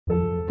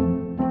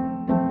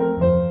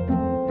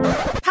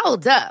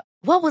Hold up.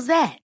 What was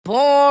that?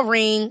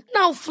 Boring.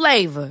 No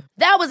flavor.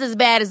 That was as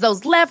bad as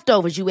those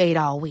leftovers you ate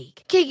all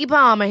week. Keke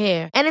Palmer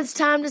here. And it's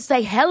time to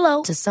say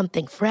hello to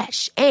something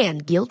fresh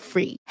and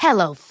guilt-free.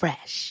 Hello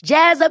Fresh.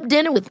 Jazz up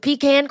dinner with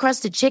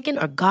pecan-crusted chicken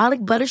or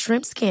garlic butter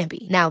shrimp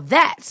scampi. Now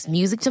that's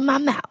music to my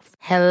mouth.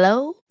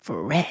 Hello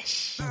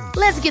Fresh.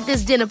 Let's get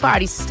this dinner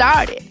party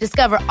started.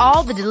 Discover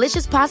all the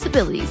delicious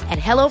possibilities at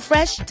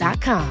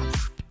hellofresh.com.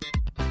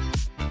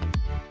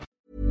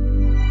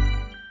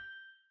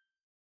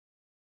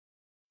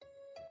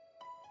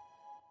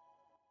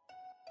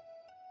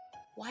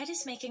 Why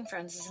does making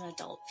friends as an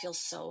adult feel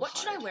so What hard?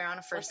 should I wear on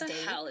a first date?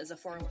 What the hell is a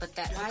formal? But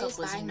that Why hookup is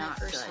was buying my not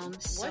first good. home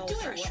so What do I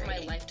want my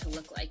frustrating? life to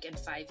look like in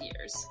 5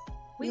 years?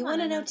 We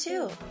want to know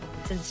too.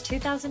 Since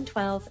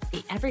 2012,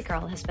 the Every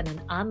Girl has been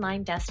an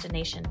online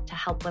destination to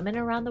help women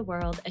around the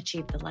world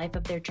achieve the life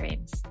of their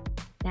dreams.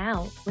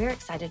 Now, we're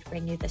excited to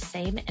bring you the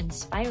same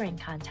inspiring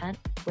content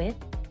with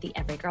the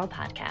Every Girl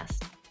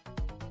podcast.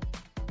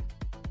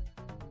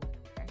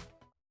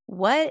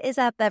 What is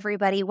up,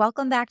 everybody?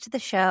 Welcome back to the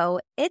show.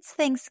 It's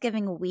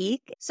Thanksgiving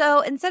week.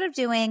 So instead of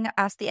doing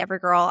Ask the Every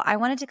Girl, I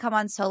wanted to come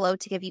on solo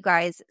to give you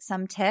guys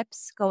some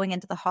tips going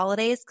into the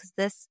holidays, because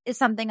this is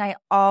something I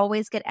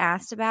always get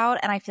asked about,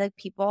 and I feel like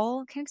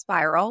people can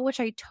spiral,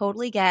 which I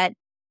totally get,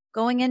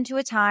 going into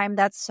a time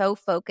that's so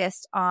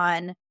focused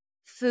on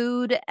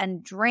food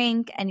and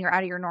drink, and you're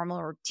out of your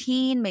normal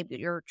routine. Maybe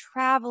you're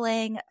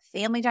traveling,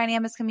 family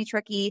dynamics can be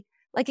tricky.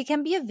 Like, it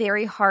can be a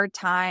very hard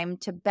time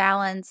to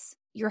balance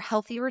your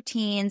healthy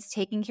routines,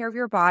 taking care of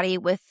your body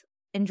with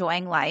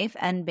enjoying life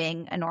and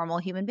being a normal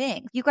human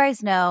being. You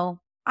guys know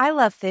I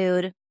love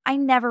food. I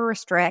never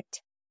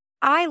restrict.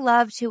 I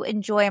love to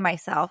enjoy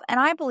myself. And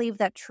I believe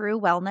that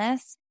true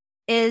wellness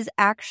is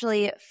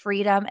actually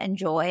freedom and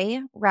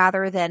joy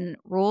rather than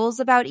rules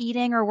about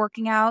eating or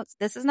working out.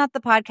 This is not the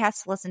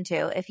podcast to listen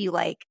to if you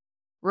like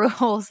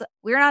rules.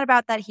 We're not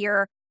about that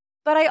here.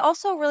 But I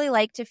also really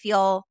like to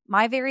feel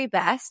my very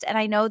best. And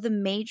I know the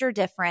major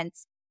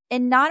difference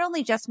in not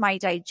only just my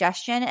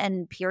digestion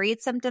and period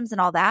symptoms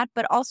and all that,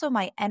 but also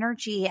my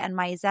energy and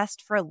my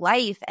zest for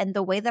life and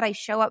the way that I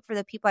show up for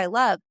the people I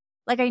love.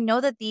 Like, I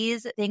know that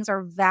these things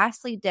are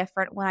vastly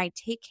different when I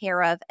take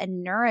care of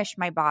and nourish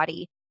my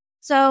body.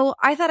 So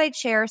I thought I'd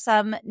share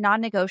some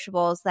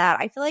non-negotiables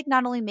that I feel like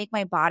not only make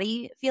my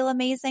body feel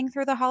amazing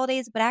through the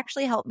holidays, but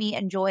actually help me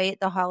enjoy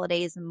the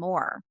holidays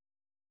more.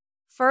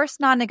 First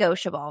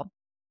non-negotiable.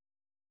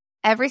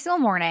 Every single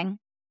morning,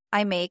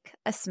 I make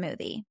a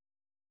smoothie.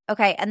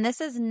 Okay, and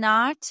this is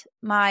not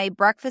my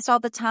breakfast all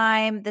the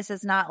time. This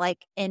is not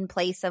like in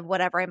place of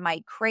whatever I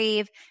might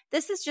crave.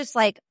 This is just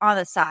like on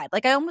the side.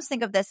 Like, I almost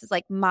think of this as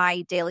like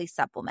my daily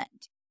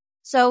supplement.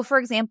 So, for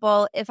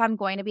example, if I'm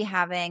going to be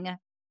having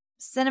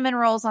cinnamon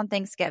rolls on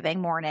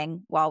Thanksgiving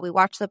morning while we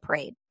watch the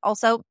parade.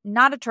 Also,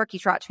 not a turkey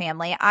trot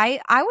family. I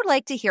would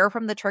like to hear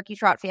from the turkey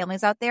trot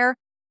families out there.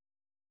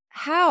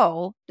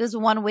 How does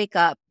one wake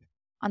up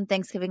on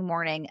Thanksgiving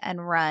morning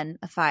and run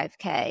a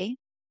 5K?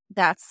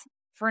 That's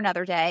for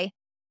another day.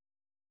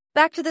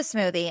 Back to the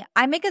smoothie.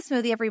 I make a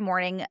smoothie every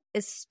morning,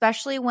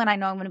 especially when I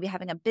know I'm going to be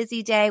having a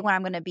busy day, when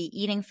I'm going to be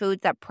eating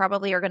foods that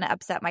probably are going to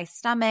upset my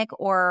stomach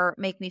or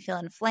make me feel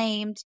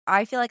inflamed.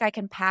 I feel like I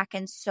can pack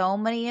in so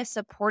many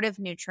supportive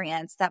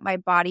nutrients that my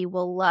body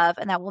will love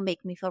and that will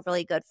make me feel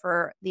really good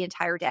for the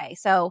entire day.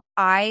 So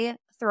I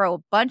throw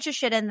a bunch of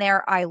shit in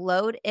there. I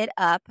load it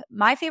up.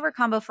 My favorite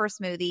combo for a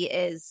smoothie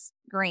is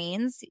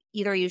greens,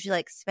 either usually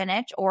like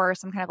spinach or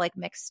some kind of like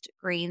mixed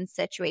greens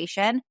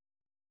situation.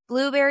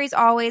 Blueberries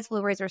always.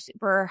 Blueberries are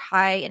super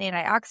high in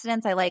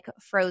antioxidants. I like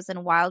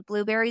frozen wild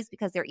blueberries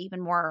because they're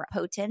even more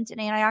potent in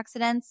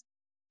antioxidants.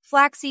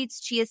 Flax seeds,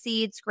 chia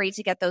seeds, great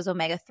to get those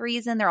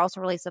omega-3s in. They're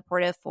also really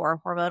supportive for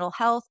hormonal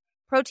health.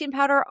 Protein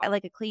powder, I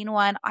like a clean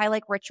one. I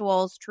like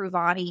Rituals,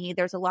 Truvani.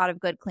 There's a lot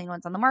of good clean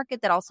ones on the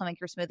market that also make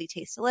your smoothie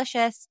taste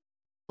delicious.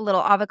 A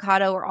little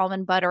avocado or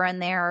almond butter in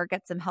there,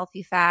 get some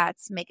healthy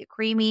fats, make it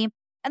creamy.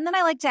 And then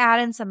I like to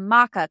add in some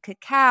maca,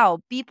 cacao,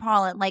 bee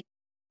pollen, like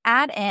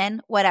add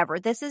in whatever.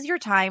 This is your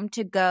time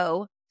to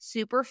go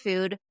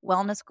superfood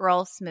wellness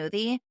girl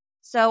smoothie.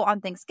 So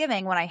on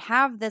Thanksgiving, when I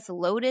have this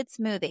loaded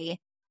smoothie,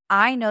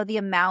 I know the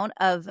amount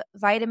of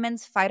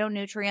vitamins,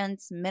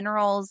 phytonutrients,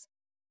 minerals,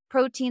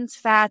 proteins,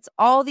 fats,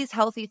 all these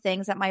healthy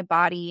things that my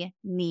body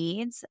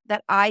needs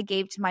that I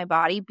gave to my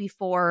body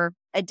before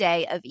a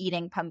day of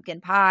eating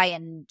pumpkin pie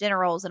and dinner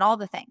rolls and all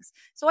the things.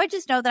 So I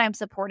just know that I'm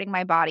supporting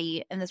my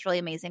body in this really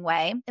amazing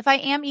way. If I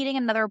am eating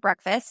another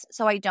breakfast,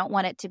 so I don't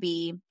want it to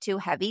be too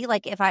heavy,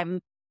 like if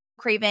I'm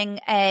craving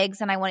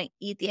eggs and I want to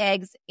eat the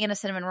eggs and a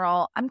cinnamon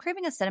roll, I'm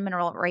craving a cinnamon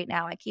roll right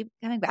now. I keep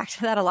coming back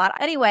to that a lot.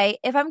 Anyway,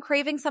 if I'm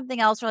craving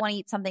something else or I want to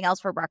eat something else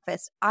for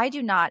breakfast, I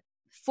do not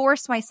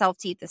force myself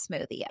to eat the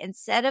smoothie.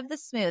 Instead of the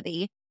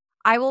smoothie,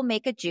 I will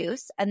make a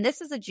juice. And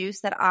this is a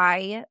juice that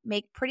I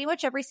make pretty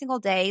much every single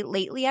day.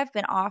 Lately, I've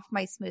been off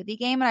my smoothie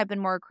game and I've been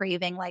more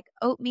craving like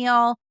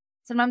oatmeal.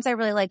 Sometimes I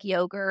really like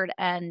yogurt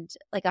and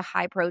like a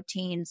high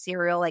protein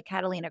cereal like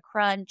Catalina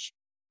Crunch.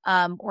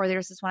 Or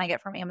there's this one I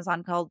get from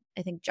Amazon called,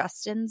 I think,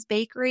 Justine's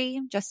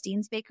Bakery,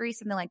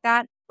 something like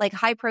that. Like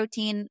high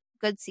protein,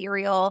 good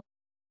cereal,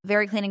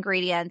 very clean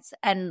ingredients,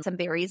 and some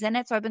berries in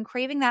it. So I've been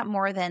craving that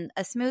more than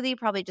a smoothie,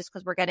 probably just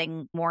because we're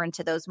getting more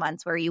into those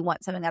months where you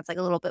want something that's like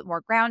a little bit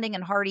more grounding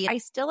and hearty. I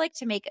still like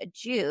to make a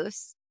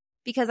juice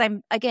because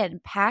I'm, again,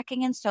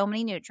 packing in so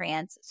many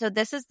nutrients. So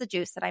this is the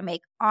juice that I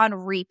make on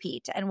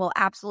repeat and will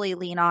absolutely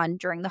lean on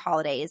during the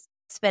holidays.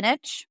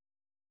 Spinach,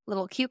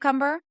 little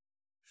cucumber,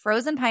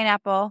 frozen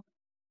pineapple,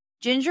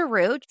 ginger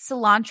root,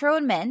 cilantro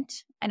and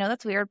mint. I know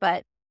that's weird,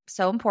 but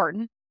so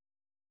important.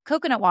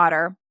 Coconut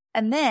water.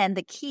 And then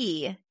the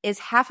key is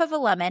half of a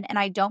lemon. And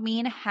I don't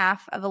mean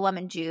half of a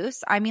lemon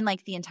juice. I mean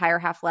like the entire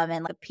half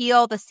lemon, like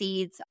peel, the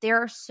seeds.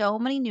 There are so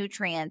many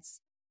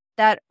nutrients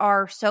that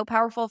are so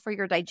powerful for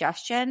your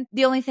digestion.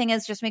 The only thing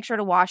is just make sure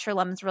to wash your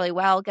lemons really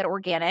well, get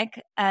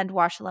organic and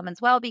wash the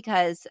lemons well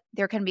because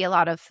there can be a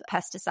lot of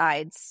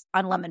pesticides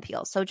on lemon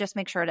peels. So just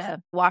make sure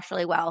to wash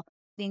really well.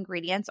 The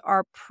ingredients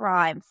are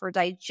prime for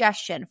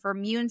digestion, for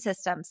immune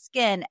system,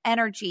 skin,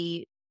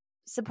 energy,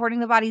 supporting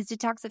the body's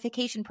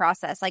detoxification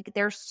process. Like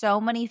there's so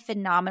many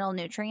phenomenal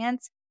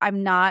nutrients.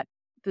 I'm not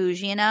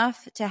bougie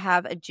enough to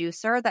have a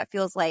juicer that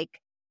feels like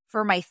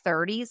for my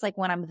 30s, like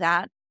when I'm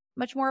that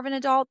much more of an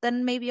adult,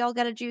 then maybe I'll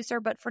get a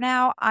juicer. But for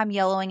now, I'm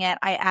yellowing it.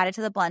 I add it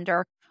to the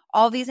blender.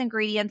 All these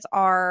ingredients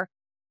are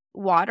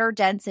water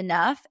dense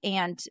enough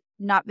and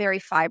not very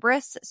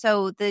fibrous.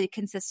 So the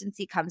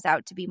consistency comes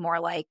out to be more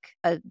like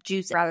a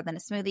juice rather than a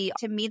smoothie.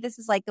 To me, this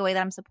is like the way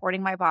that I'm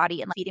supporting my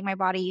body and feeding my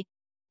body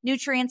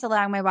nutrients,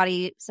 allowing my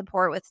body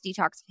support with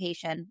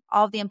detoxification,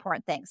 all of the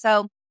important things.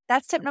 So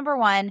that's tip number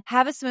one.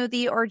 Have a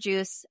smoothie or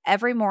juice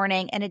every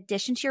morning in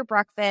addition to your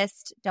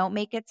breakfast. Don't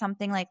make it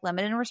something like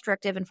limited and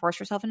restrictive and force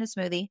yourself into a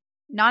smoothie.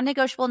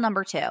 Non-negotiable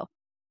number two.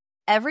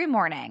 Every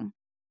morning,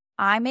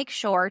 I make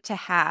sure to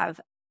have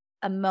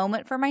a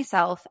moment for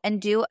myself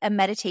and do a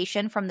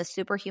meditation from the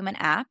Superhuman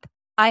app.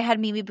 I had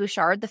Mimi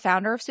Bouchard, the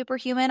founder of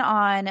Superhuman,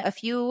 on a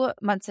few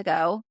months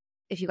ago.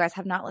 If you guys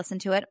have not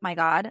listened to it, my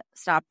God,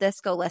 stop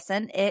this, go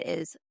listen. It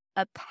is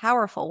a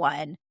powerful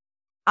one.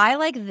 I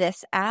like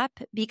this app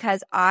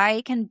because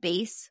I can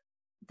base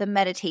the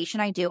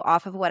meditation I do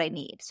off of what I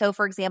need. So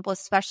for example,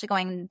 especially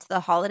going into the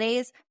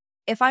holidays,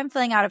 if I'm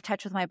feeling out of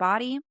touch with my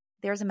body,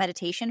 there's a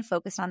meditation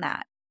focused on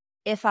that.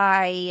 If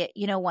I,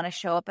 want to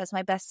show up as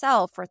my best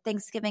self for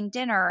Thanksgiving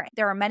dinner,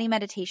 there are many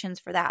meditations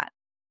for that.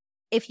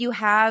 If you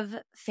have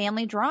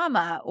family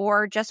drama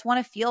or just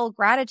want to feel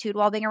gratitude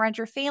while being around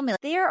your family,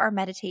 there are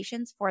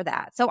meditations for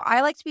that. So I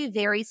like to be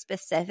very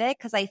specific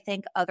because I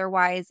think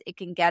otherwise it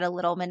can get a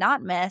little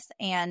monotonous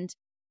and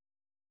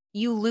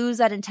you lose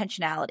that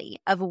intentionality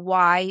of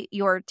why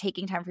you're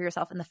taking time for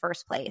yourself in the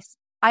first place.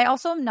 I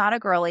also am not a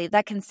girly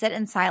that can sit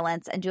in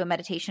silence and do a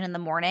meditation in the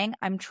morning.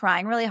 I'm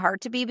trying really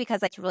hard to be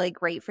because it's really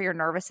great for your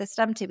nervous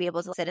system to be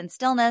able to sit in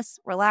stillness,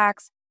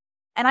 relax.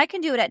 And I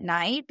can do it at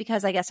night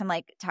because I guess I'm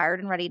like tired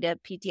and ready to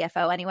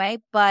PTFO anyway.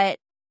 But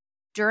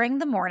during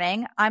the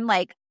morning, I'm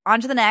like, on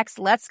to the next,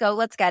 let's go,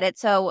 let's get it.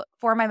 So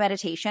for my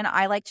meditation,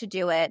 I like to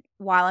do it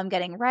while I'm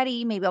getting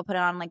ready. Maybe I'll put it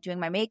on like doing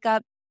my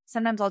makeup.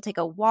 Sometimes I'll take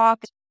a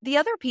walk. The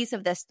other piece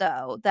of this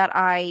though that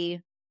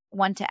I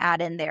want to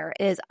add in there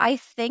is I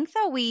think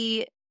that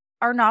we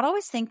are not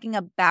always thinking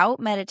about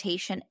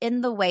meditation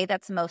in the way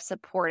that's most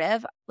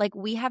supportive. Like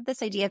we have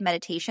this idea of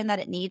meditation that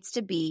it needs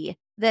to be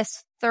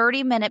this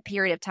 30-minute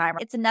period of time.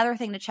 It's another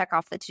thing to check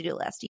off the to-do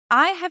list.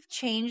 I have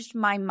changed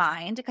my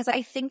mind because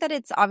I think that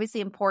it's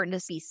obviously important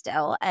to be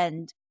still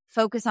and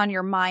focus on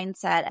your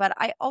mindset. But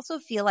I also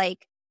feel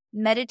like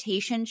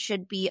meditation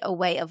should be a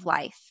way of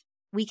life.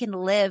 We can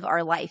live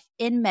our life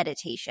in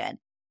meditation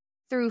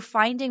through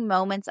finding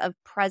moments of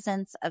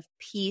presence, of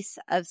peace,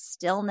 of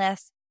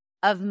stillness,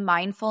 of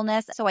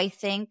mindfulness. So I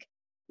think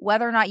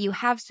whether or not you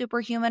have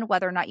Superhuman,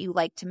 whether or not you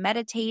like to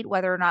meditate,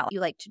 whether or not you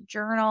like to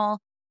journal,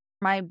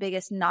 my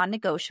biggest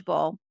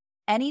non-negotiable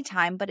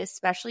anytime, but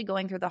especially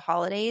going through the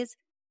holidays,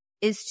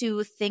 is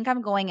to think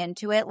I'm going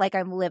into it like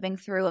I'm living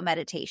through a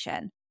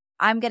meditation.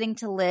 I'm getting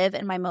to live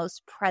in my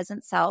most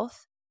present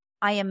self.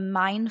 I am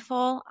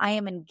mindful. I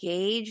am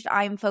engaged.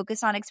 I am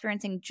focused on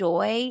experiencing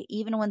joy,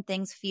 even when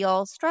things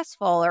feel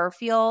stressful or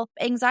feel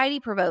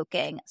anxiety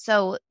provoking.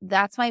 So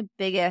that's my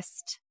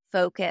biggest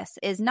focus,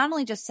 is not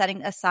only just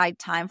setting aside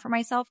time for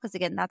myself, because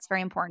again, that's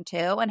very important too.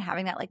 And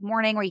having that like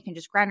morning where you can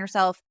just ground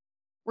yourself,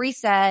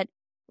 reset,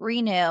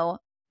 renew,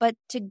 but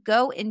to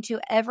go into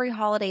every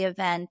holiday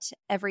event,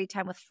 every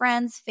time with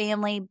friends,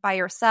 family, by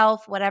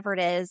yourself, whatever it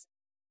is,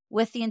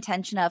 with the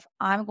intention of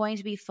I'm going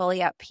to be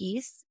fully at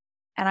peace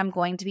and I'm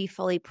going to be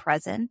fully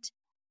present.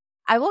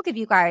 I will give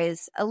you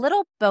guys a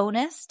little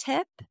bonus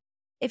tip,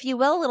 if you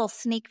will, a little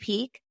sneak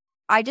peek.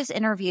 I just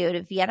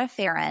interviewed Vienna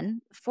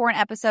Farron for an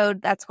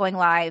episode that's going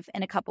live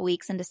in a couple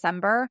weeks in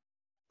December.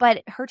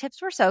 But her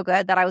tips were so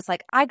good that I was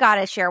like, I got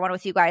to share one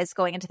with you guys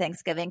going into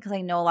Thanksgiving because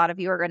I know a lot of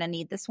you are going to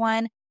need this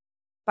one.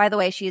 By the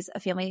way, she's a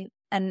family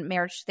and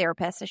marriage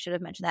therapist. I should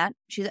have mentioned that.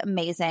 She's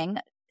amazing.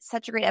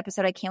 Such a great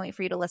episode. I can't wait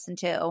for you to listen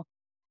to.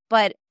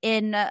 But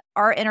in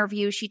our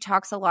interview, she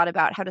talks a lot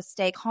about how to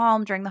stay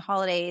calm during the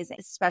holidays,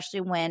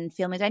 especially when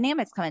family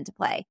dynamics come into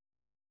play.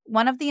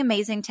 One of the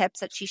amazing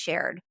tips that she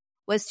shared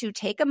was to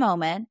take a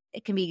moment.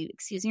 It can be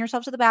excusing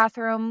yourself to the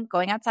bathroom,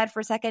 going outside for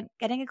a second,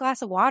 getting a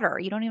glass of water.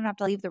 You don't even have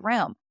to leave the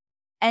room.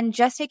 And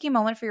just taking a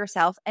moment for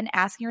yourself and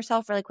asking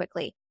yourself really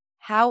quickly,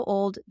 how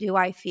old do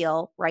I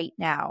feel right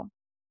now?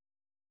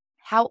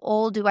 How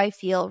old do I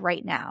feel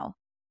right now?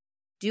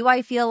 Do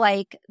I feel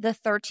like the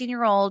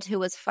 13-year-old who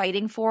was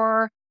fighting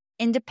for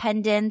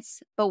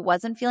independence but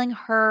wasn't feeling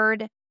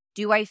heard?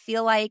 Do I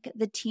feel like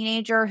the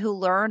teenager who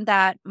learned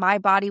that my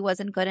body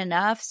wasn't good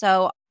enough,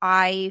 so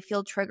I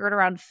feel triggered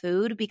around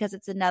food because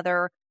it's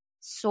another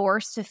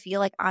source to feel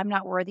like I'm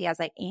not worthy as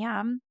I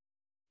am?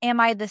 Am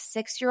I the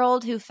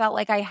 6-year-old who felt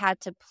like I had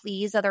to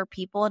please other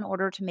people in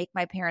order to make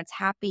my parents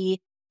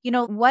happy?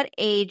 What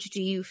age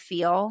do you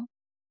feel?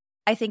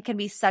 I think can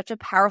be such a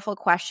powerful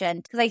question,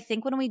 because I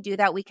think when we do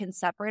that, we can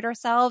separate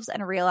ourselves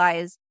and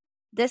realize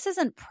this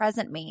isn't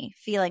present me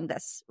feeling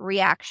this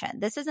reaction.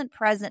 This isn't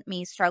present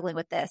me struggling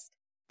with this.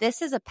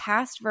 This is a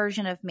past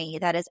version of me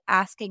that is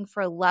asking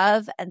for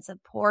love and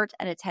support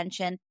and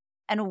attention.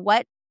 And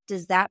what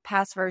does that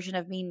past version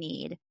of me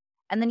need?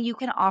 And then you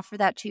can offer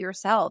that to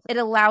yourself. It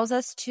allows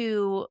us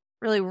to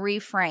really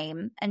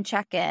reframe and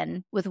check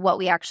in with what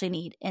we actually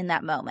need in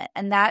that moment.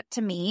 And that,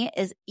 to me,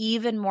 is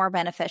even more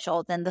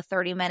beneficial than the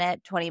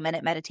 30-minute,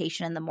 20-minute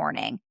meditation in the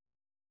morning.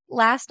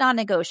 Last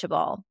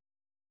non-negotiable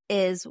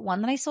is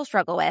one that I still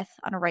struggle with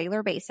on a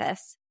regular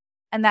basis,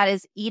 and that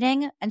is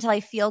eating until I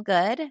feel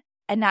good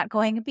and not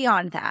going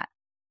beyond that.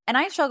 And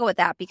I struggle with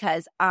that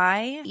because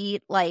I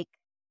eat like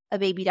a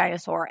baby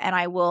dinosaur and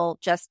I will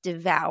just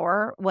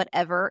devour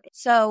whatever.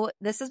 So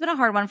this has been a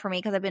hard one for me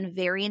because I've been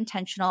very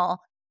intentional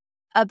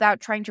about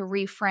trying to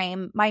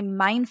reframe my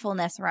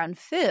mindfulness around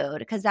food,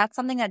 because that's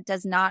something that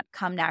does not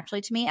come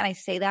naturally to me. And I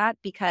say that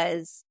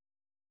because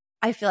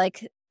I feel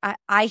like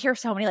I hear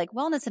so many like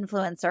wellness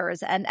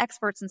influencers and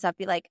experts and stuff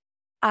be like,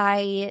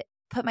 I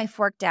put my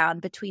fork down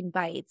between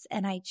bites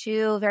and I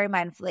chew very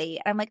mindfully.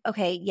 And I'm like,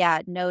 okay,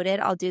 yeah, noted.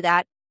 I'll do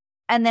that.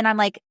 And then I'm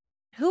like,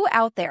 who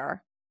out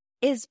there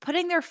is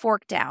putting their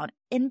fork down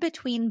in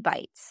between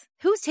bites?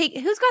 Who's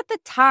got the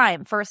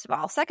time, first of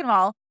all? Second of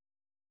all,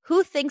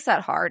 who thinks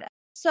that hard?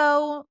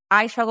 So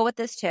I struggle with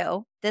this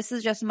too. This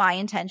is just my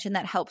intention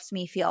that helps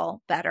me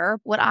feel better.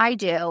 What I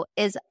do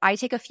is I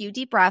take a few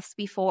deep breaths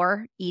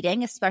before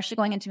eating, especially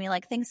going into me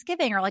like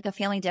Thanksgiving or like a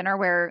family dinner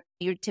where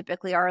you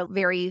typically are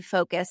very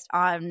focused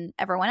on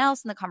everyone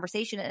else in the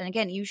conversation. And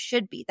again, you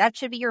should be. That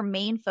should be your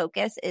main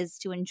focus, is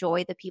to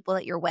enjoy the people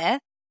that you're with.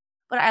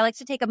 But I like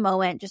to take a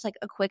moment, just like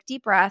a quick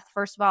deep breath.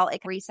 First of all,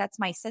 it resets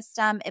my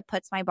system. It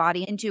puts my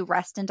body into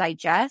rest and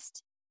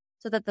digest,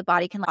 so that the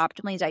body can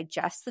optimally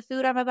digest the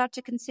food I'm about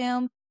to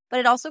consume.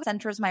 But it also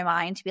centers my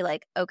mind to be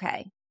like,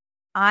 okay,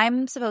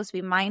 I'm supposed to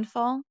be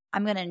mindful.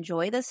 I'm going to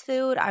enjoy this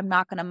food. I'm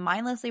not going to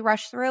mindlessly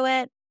rush through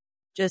it,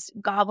 just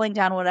gobbling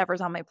down whatever's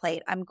on my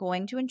plate. I'm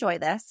going to enjoy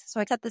this. So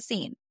I set the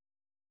scene.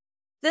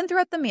 Then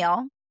throughout the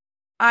meal,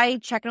 I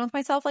check in with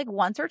myself like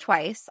once or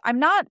twice. I'm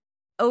not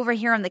over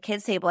here on the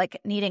kids' table like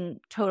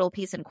needing total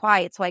peace and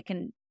quiet so I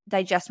can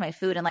digest my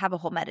food and like have a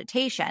whole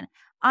meditation.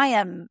 I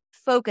am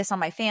focused on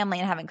my family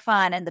and having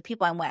fun and the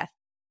people I'm with.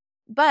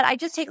 But I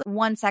just take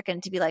 1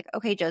 second to be like,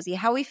 okay, Josie,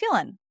 how are we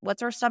feeling?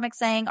 What's our stomach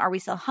saying? Are we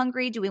still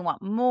hungry? Do we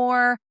want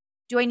more?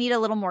 Do I need a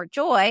little more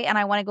joy? And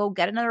I want to go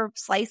get another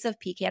slice of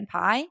pecan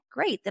pie?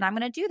 Great. Then I'm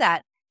going to do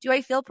that. Do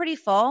I feel pretty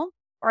full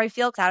or I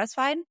feel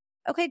satisfied?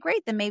 Okay,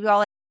 great. Then maybe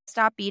I'll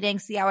stop eating,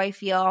 see how I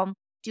feel.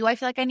 Do I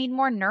feel like I need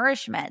more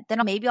nourishment? Then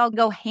maybe I'll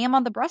go ham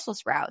on the Brussels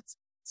sprouts.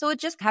 So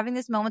it's just having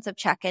these moments of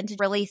check-in to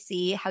really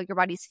see how your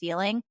body's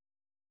feeling.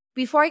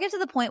 Before I get to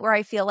the point where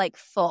I feel like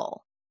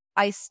full,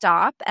 I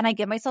stop and I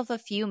give myself a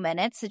few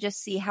minutes to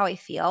just see how I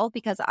feel,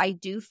 because I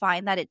do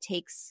find that it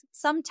takes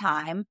some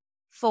time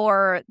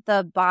for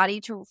the body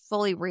to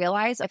fully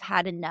realize I've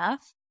had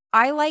enough.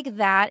 I like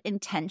that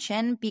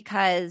intention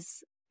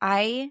because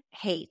I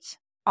hate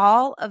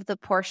all of the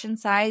portion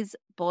size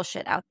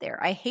bullshit out there.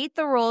 I hate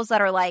the rules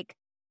that are like,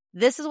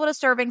 this is what a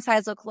serving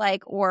size looks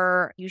like,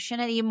 or you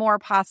shouldn't eat more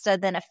pasta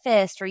than a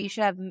fist, or you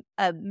should have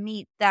a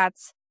meat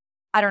that's,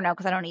 I don't know,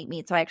 because I don't eat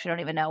meat, so I actually don't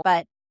even know.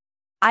 But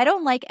I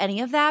don't like any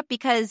of that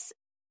because,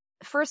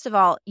 first of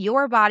all,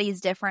 your body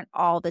is different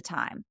all the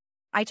time.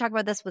 I talk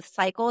about this with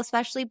cycle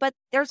especially, but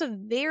there's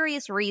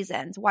various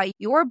reasons why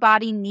your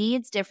body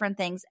needs different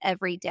things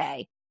every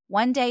day.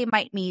 One day it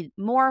might need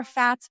more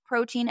fats,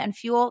 protein, and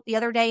fuel. The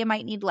other day it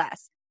might need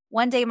less.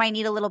 One day it might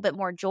need a little bit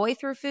more joy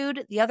through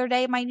food. The other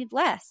day it might need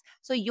less.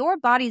 So your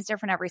body is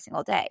different every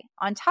single day.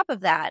 On top of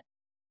that,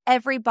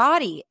 every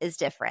body is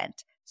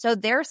different. So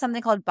there's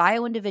something called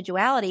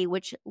bioindividuality,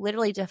 which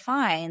literally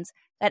defines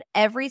that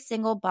every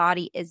single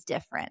body is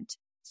different.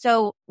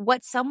 So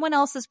what someone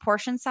else's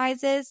portion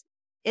size is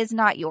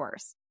not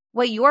yours.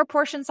 What your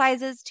portion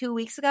size is 2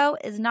 weeks ago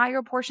is not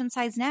your portion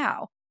size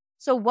now.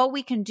 So what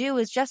we can do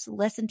is just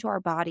listen to our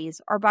bodies.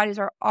 Our bodies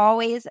are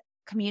always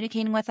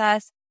communicating with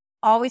us.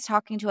 always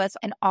talking to us,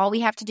 and all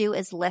we have to do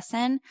is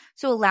listen.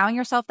 So allowing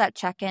yourself that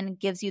check-in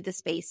gives you the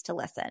space to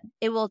listen.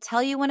 It will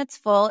tell you when it's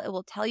full. It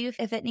will tell you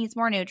if it needs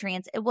more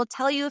nutrients. It will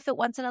tell you if it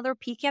wants another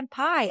pecan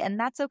pie, and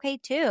that's okay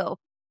too.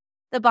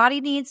 The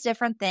body needs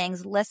different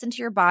things. Listen to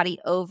your body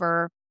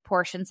over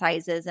portion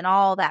sizes and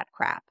all that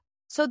crap.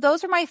 So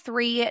those are my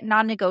 3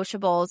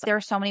 non-negotiables. There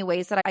are so many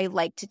ways that I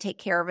like to take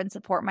care of and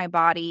support my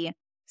body.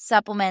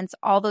 Supplements,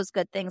 all those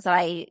good things that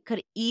I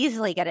could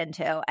easily get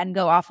into and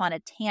go off on a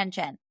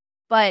tangent.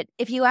 But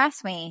if you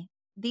ask me,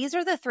 these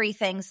are the 3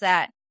 things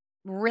that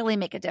really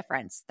make a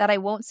difference, that I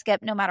won't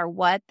skip no matter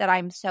what, that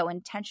I'm so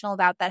intentional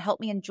about, that help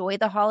me enjoy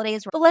the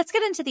holidays. But let's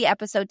get into the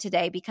episode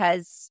today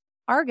because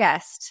our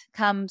guest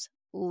comes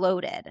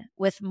loaded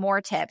with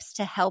more tips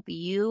to help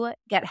you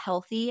get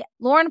healthy.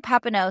 Lauren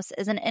Papanos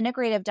is an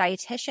integrative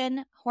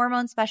dietitian,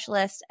 hormone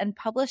specialist, and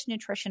published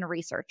nutrition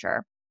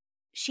researcher.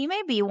 She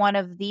may be one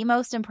of the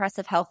most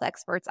impressive health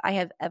experts I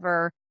have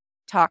ever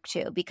talked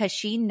to because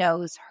she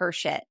knows her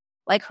shit.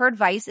 Like, her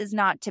advice is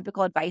not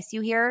typical advice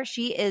you hear.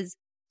 She is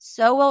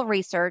so well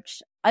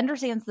researched,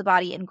 understands the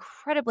body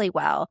incredibly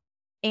well,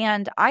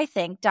 and I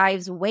think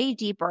dives way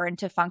deeper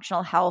into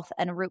functional health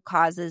and root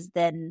causes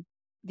than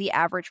the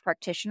average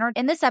practitioner.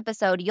 In this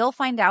episode, you'll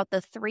find out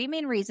the 3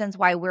 main reasons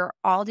why we're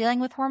all dealing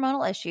with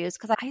hormonal issues,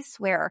 because I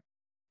swear,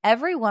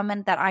 every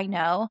woman that I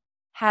know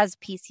has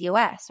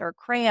PCOS or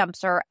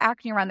cramps or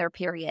acne around their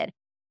period.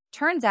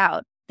 Turns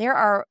out there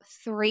are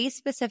 3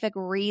 specific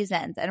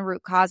reasons and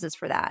root causes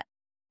for that.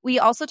 We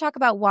also talk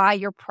about why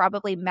you're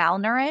probably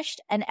malnourished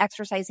and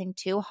exercising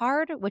too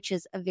hard, which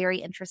is a very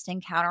interesting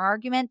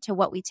counterargument to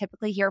what we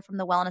typically hear from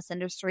the wellness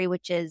industry,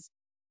 which is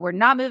we're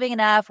not moving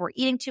enough, we're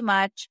eating too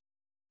much.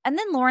 And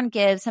then Lauren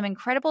gives some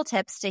incredible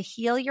tips to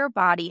heal your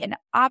body and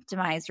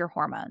optimize your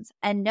hormones.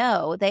 And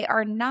no, they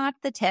are not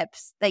the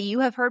tips that you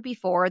have heard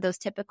before, those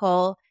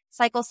typical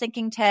cycle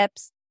syncing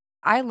tips.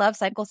 I love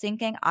cycle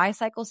syncing. I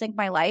cycle sync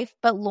my life,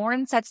 but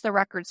Lauren sets the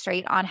record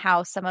straight on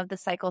how some of the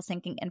cycle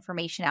syncing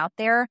information out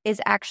there is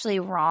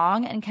actually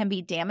wrong and can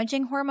be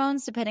damaging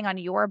hormones depending on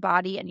your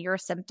body and your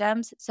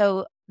symptoms.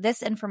 So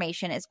this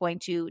information is going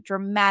to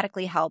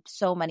dramatically help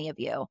so many of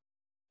you.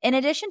 In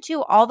addition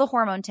to all the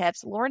hormone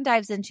tips, Lauren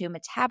dives into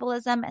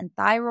metabolism and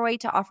thyroid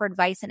to offer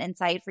advice and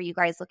insight for you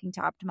guys looking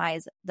to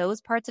optimize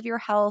those parts of your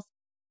health.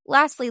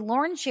 Lastly,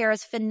 Lauren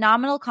shares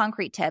phenomenal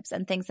concrete tips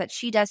and things that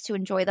she does to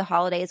enjoy the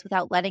holidays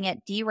without letting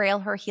it derail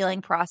her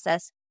healing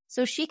process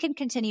so she can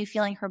continue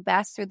feeling her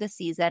best through the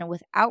season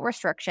without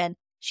restriction.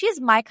 She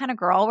is my kind of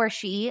girl where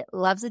she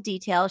loves the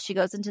details. She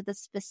goes into the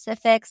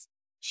specifics.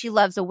 She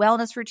loves a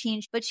wellness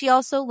routine, but she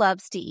also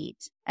loves to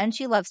eat and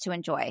she loves to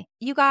enjoy.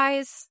 You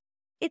guys,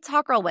 it's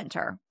hot girl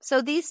winter.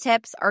 So these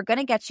tips are going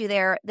to get you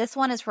there. This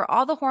one is for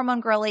all the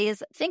hormone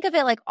girlies. Think of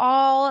it like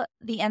all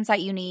the insight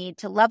you need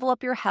to level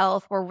up your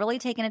health. We're really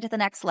taking it to the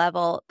next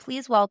level.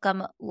 Please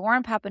welcome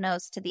Lauren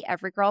Papanos to the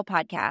Every Girl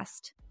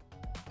podcast.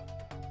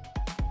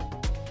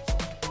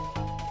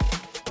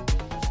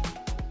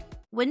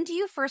 When do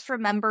you first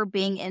remember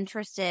being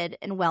interested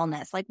in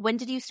wellness? Like, when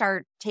did you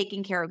start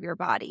taking care of your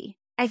body?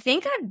 I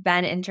think I've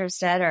been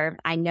interested, or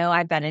I know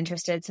I've been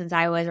interested since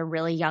I was a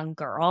really young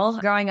girl.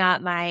 Growing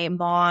up, my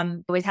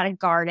mom always had a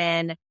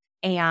garden,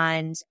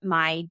 and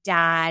my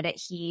dad,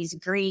 he's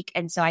Greek.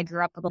 And so I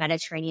grew up with a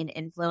Mediterranean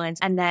influence.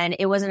 And then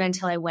it wasn't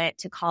until I went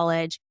to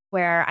college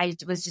where I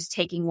was just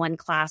taking one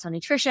class on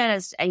nutrition,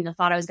 as I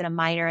thought I was going to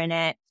minor in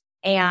it,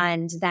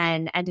 and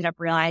then ended up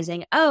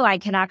realizing, oh, I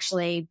can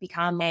actually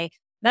become a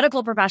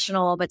medical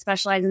professional, but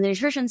specialize in the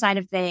nutrition side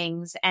of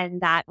things. And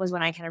that was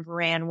when I kind of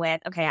ran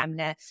with, okay, I'm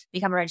going to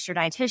become a registered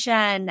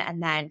dietitian,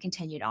 and then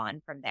continued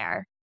on from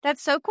there.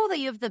 That's so cool that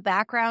you have the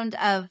background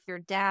of your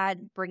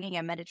dad bringing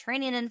a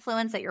Mediterranean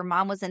influence, that your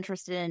mom was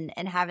interested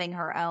in having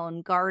her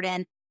own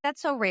garden.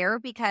 That's so rare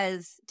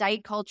because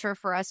diet culture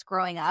for us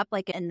growing up,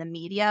 like in the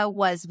media,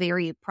 was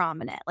very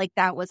prominent. Like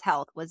that was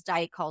health, was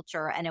diet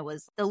culture. And it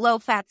was the low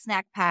fat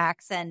snack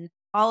packs and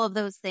all of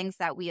those things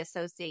that we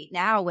associate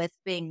now with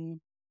being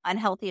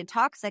unhealthy and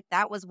toxic.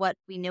 That was what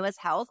we knew as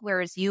health,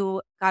 whereas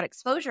you got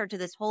exposure to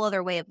this whole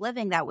other way of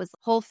living that was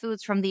whole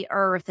foods from the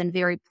earth and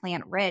very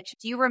plant rich.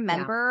 Do you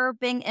remember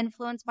being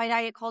influenced by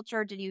diet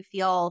culture? Did you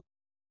feel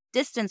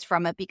distance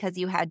from it because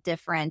you had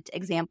different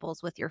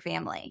examples with your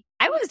family?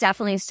 I was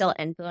definitely still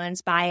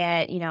influenced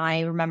by it.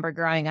 I remember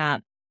growing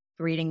up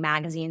reading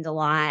magazines a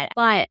lot,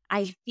 but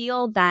I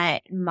feel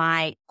that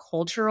my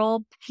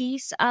cultural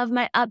piece of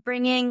my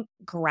upbringing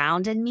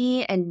grounded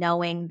me in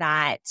knowing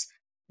that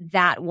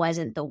that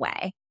wasn't the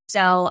way.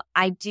 So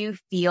I do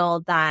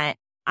feel that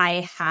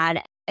I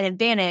had an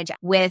advantage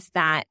with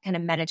that kind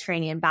of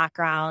Mediterranean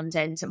background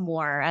and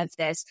more of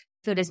this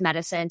food as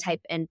medicine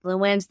type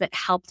influence that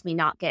helped me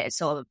not get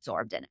so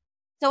absorbed in it.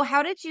 So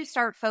how did you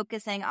start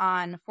focusing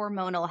on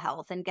hormonal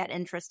health and get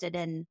interested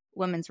in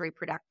women's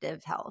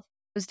reproductive health?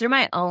 It was through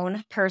my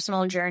own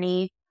personal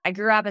journey. I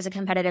grew up as a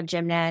competitive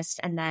gymnast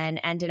and then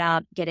ended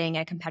up getting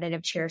a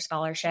competitive cheer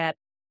scholarship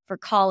for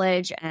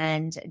college.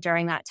 And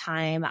during that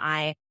time,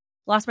 I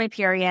lost my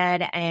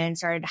period and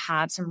started to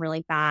have some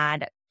really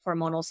bad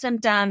hormonal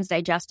symptoms,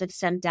 digestive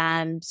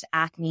symptoms,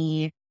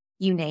 acne,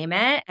 you name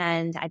it.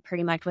 And I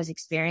pretty much was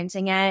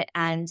experiencing it.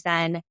 And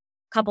then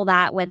couple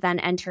that with then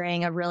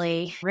entering a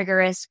really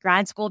rigorous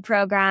grad school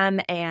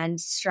program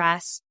and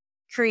stress,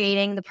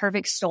 creating the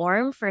perfect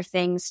storm for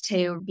things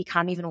to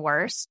become even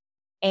worse.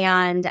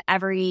 And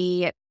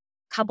every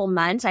couple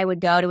months, I would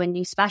go to a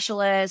new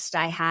specialist.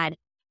 I had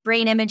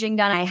brain imaging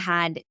done. I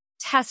had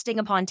testing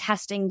upon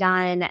testing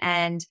done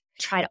and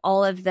tried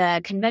all of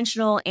the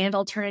conventional and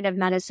alternative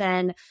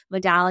medicine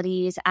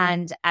modalities.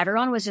 And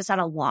everyone was just at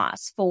a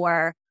loss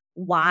for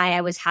why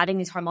I was having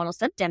these hormonal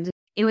symptoms.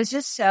 It was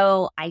just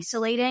so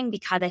isolating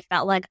because I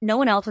felt like no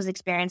one else was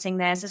experiencing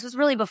this. This was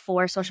really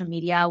before social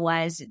media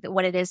was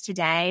what it is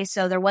today.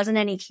 So there wasn't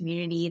any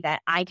community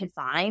that I could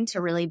find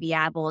to really be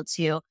able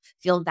to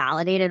feel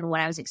validated in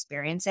what I was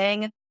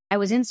experiencing. I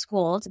was in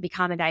school to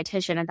become a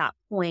dietitian at that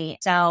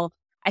point. So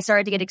I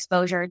started to get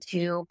exposure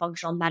to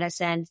functional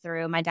medicine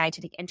through my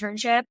dietetic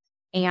internship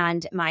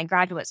and my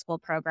graduate school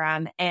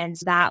program. And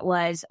that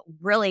was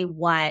really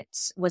what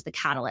was the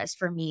catalyst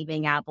for me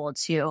being able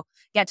to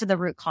get to the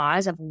root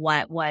cause of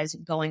what was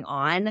going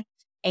on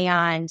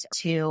and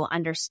to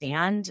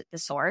understand the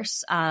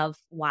source of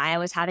why I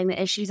was having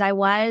the issues I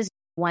was.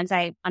 Once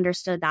I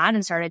understood that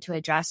and started to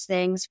address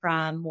things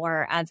from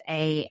more of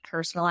a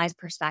personalized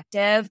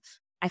perspective,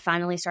 I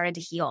finally started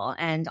to heal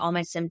and all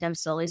my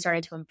symptoms slowly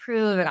started to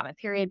improve. I got my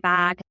period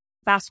back.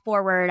 Fast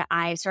forward,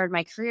 I started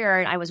my career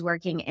and I was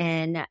working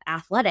in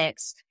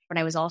athletics, but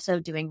I was also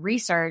doing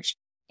research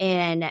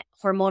in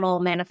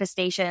hormonal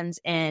manifestations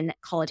in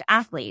college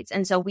athletes.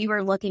 And so we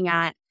were looking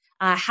at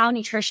how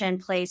nutrition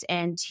plays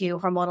into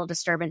hormonal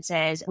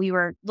disturbances. We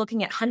were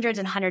looking at hundreds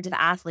and hundreds of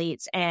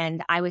athletes,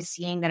 and I was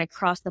seeing that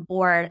across the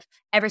board,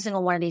 every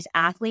single one of these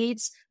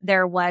athletes,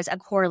 there was a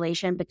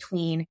correlation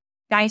between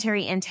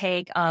dietary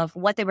intake of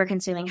what they were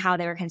consuming, how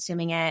they were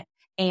consuming it,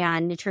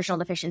 and nutritional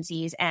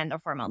deficiencies and their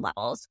hormone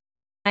levels.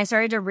 I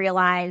started to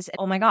realize,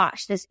 oh my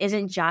gosh, this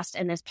isn't just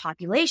in this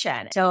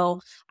population.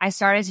 So I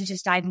started to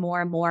just dive more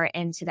and more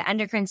into the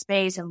endocrine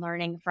space and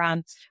learning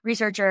from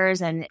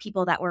researchers and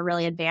people that were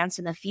really advanced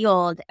in the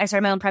field. I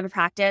started my own private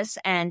practice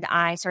and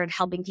I started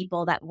helping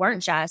people that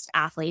weren't just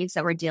athletes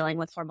that were dealing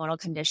with hormonal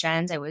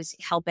conditions. I was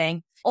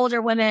helping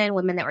older women,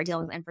 women that were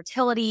dealing with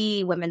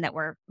infertility, women that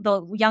were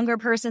the younger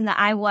person that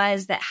I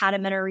was that had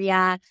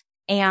amenorrhea.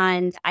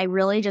 And I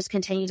really just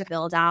continue to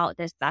build out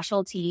this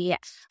specialty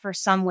for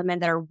some women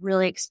that are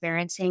really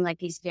experiencing like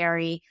these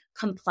very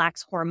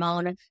complex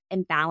hormone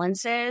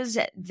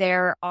imbalances.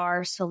 There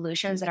are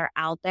solutions that are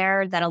out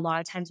there that a lot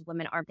of times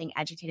women aren't being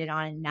educated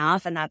on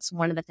enough. And that's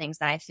one of the things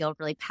that I feel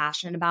really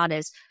passionate about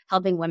is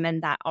helping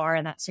women that are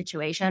in that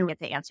situation get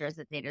the answers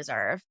that they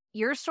deserve.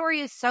 Your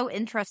story is so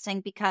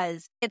interesting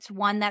because it's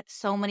one that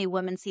so many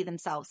women see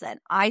themselves in.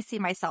 I see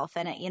myself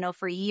in it. You know,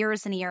 for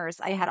years and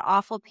years, I had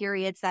awful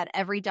periods that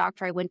every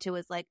doctor I went to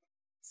was like,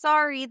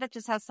 sorry, that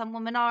just how some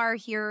women are.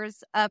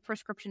 Here's a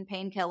prescription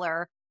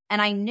painkiller. And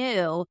I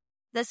knew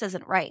this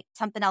isn't right.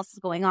 Something else is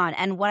going on.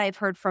 And what I've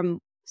heard from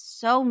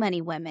so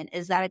many women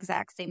is that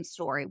exact same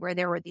story where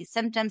there were these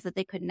symptoms that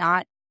they could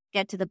not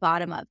get to the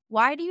bottom of.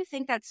 Why do you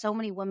think that so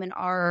many women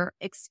are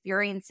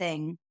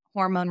experiencing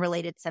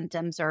hormone-related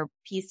symptoms or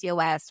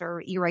PCOS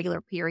or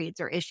irregular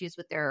periods or issues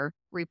with their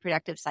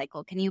reproductive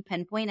cycle? Can you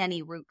pinpoint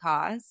any root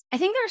cause? I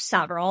think there's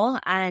several,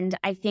 and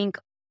I think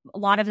a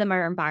lot of them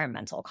are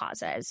environmental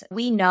causes.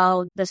 We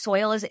know the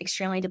soil is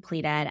extremely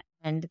depleted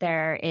and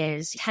there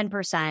is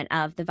 10%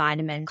 of the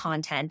vitamin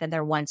content than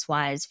there once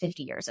was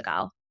 50 years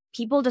ago.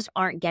 People just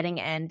aren't getting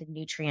in the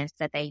nutrients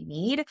that they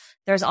need.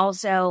 There's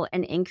also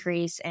an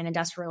increase in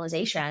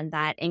industrialization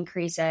that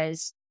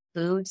increases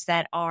foods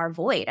that are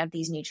void of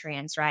these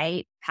nutrients,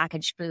 right?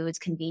 Packaged foods,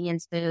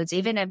 convenience foods,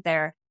 even if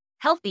they're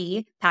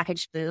healthy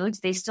packaged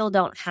foods, they still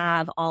don't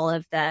have all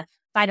of the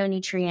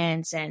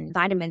phytonutrients and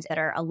vitamins that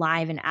are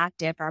alive and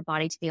active for our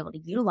body to be able to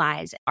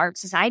utilize. Our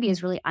society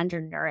is really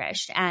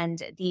undernourished,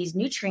 and these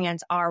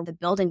nutrients are the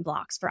building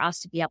blocks for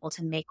us to be able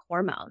to make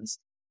hormones.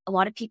 A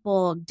lot of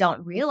people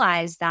don't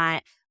realize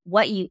that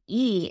what you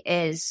eat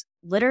is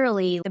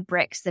literally the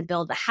bricks that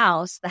build the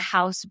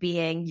house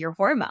being your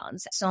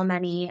hormones. So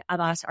many of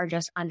us are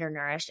just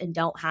undernourished and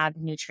don't have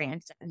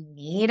nutrients that we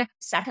need.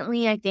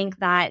 Secondly, I think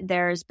that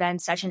there's been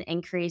such an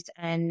increase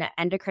in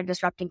endocrine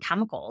disrupting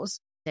chemicals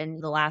in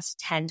the last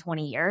 10,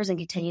 20 years and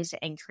continues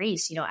to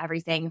increase, you know,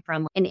 everything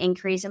from an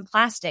increase in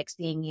plastics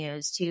being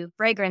used to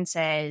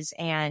fragrances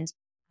and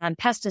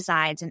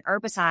pesticides and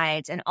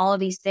herbicides and all of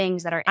these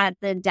things that are at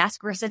the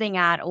desk we're sitting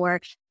at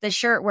or the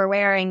shirt we're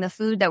wearing, the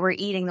food that we're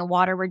eating, the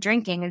water we're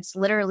drinking. It's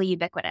literally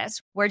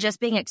ubiquitous. We're just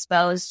being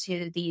exposed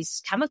to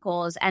these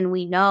chemicals, and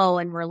we know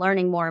and we're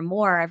learning more and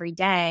more every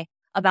day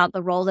about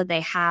the role that they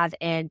have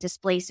in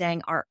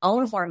displacing our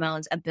own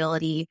hormones'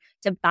 ability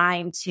to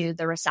bind to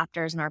the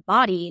receptors in our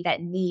body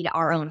that need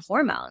our own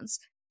hormones.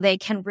 They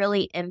can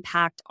really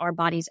impact our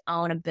body's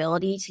own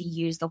ability to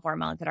use the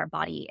hormones that our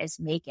body is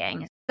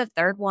making. The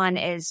third one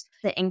is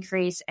the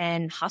increase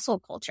in hustle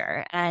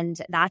culture. And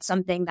that's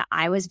something that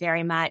I was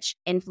very much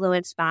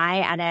influenced by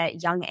at a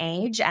young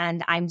age.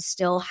 And I'm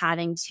still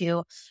having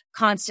to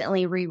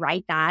constantly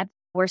rewrite that.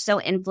 We're so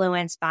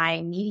influenced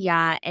by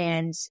media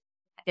and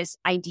this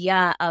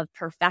idea of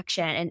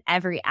perfection in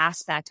every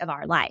aspect of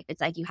our life.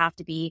 It's like you have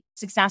to be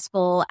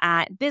successful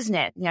at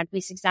business, you have to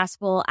be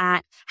successful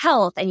at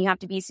health, and you have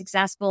to be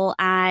successful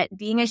at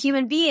being a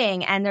human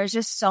being. And there's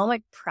just so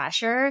much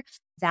pressure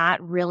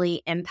that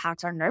really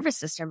impacts our nervous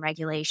system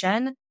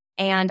regulation.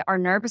 And our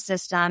nervous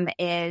system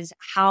is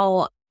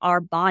how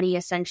our body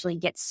essentially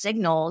gets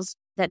signals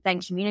that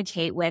then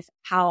communicate with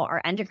how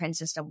our endocrine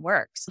system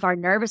works. If our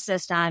nervous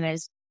system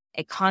is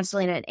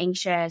constantly in an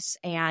anxious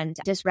and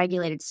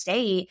dysregulated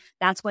state,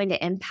 that's going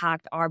to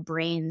impact our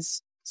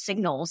brain's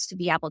signals to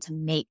be able to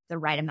make the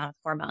right amount of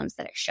hormones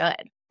that it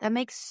should. That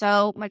makes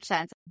so much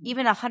sense.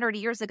 Even 100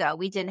 years ago,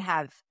 we didn't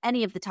have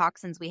any of the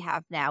toxins we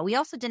have now. We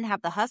also didn't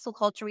have the hustle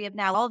culture we have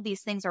now. All of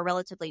these things are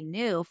relatively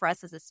new for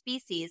us as a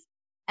species.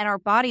 And our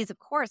bodies, of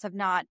course, have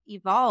not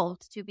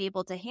evolved to be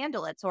able to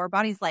handle it. So our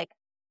body's like,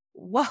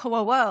 whoa,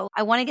 whoa, whoa.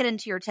 I want to get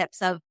into your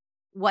tips of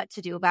what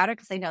to do about it,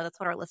 because I know that's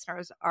what our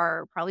listeners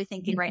are probably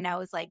thinking right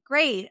now is like,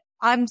 great,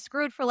 I'm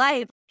screwed for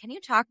life. Can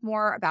you talk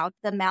more about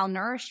the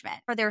malnourishment?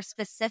 Are there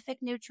specific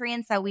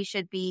nutrients that we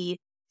should be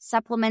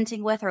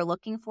supplementing with or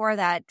looking for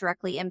that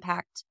directly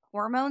impact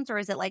hormones? Or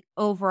is it like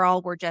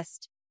overall we're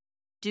just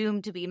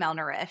doomed to be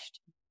malnourished?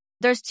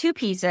 There's two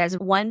pieces.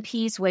 One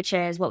piece, which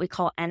is what we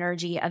call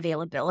energy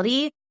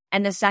availability.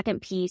 And the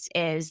second piece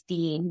is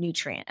the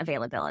nutrient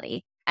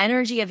availability.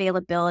 Energy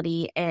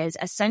availability is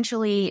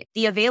essentially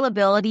the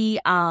availability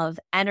of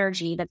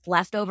energy that's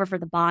left over for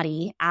the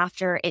body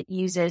after it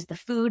uses the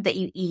food that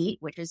you eat,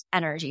 which is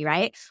energy,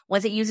 right?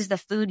 Once it uses the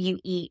food you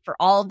eat for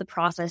all of the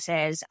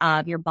processes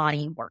of your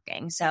body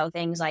working. So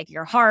things like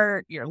your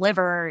heart, your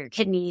liver, your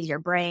kidneys, your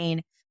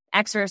brain,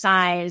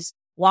 exercise,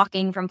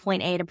 walking from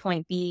point A to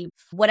point B,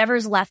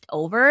 whatever's left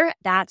over,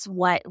 that's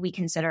what we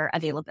consider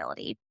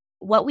availability.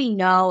 What we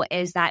know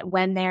is that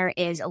when there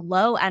is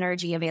low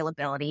energy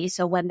availability,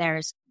 so when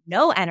there's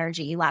no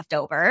energy left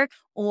over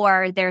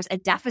or there's a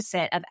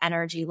deficit of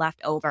energy left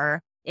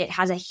over, it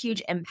has a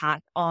huge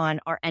impact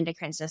on our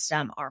endocrine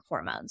system, our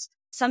hormones.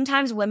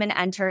 Sometimes women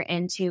enter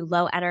into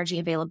low energy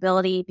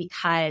availability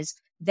because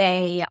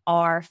they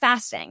are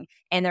fasting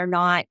and they're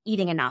not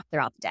eating enough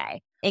throughout the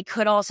day. It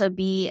could also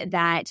be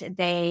that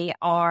they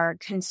are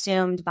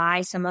consumed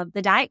by some of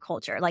the diet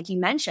culture, like you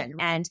mentioned,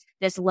 and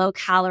this low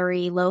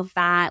calorie, low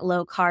fat,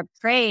 low carb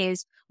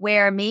craze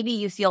where maybe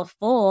you feel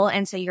full.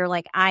 And so you're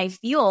like, I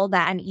feel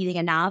that I'm eating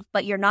enough,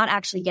 but you're not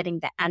actually getting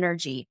the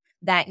energy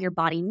that your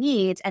body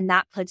needs. And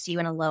that puts you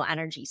in a low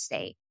energy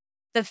state.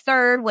 The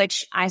third,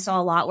 which I saw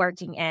a lot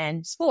working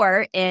in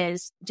sport,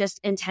 is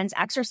just intense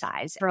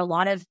exercise. For a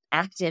lot of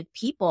active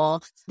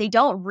people, they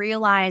don't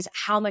realize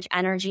how much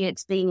energy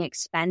it's being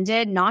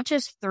expended, not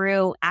just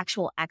through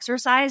actual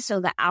exercise, so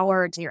the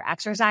hours you're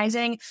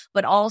exercising,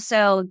 but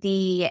also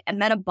the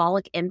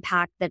metabolic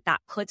impact that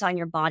that puts on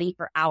your body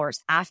for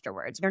hours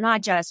afterwards. You're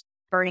not just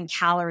burning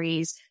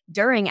calories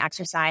during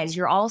exercise,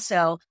 you're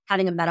also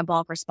having a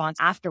metabolic response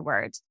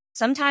afterwards.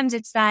 Sometimes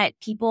it's that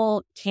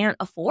people can't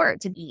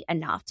afford to eat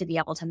enough to be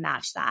able to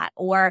match that,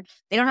 or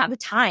they don't have the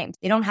time.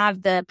 They don't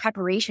have the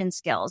preparation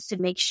skills to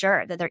make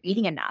sure that they're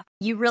eating enough.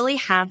 You really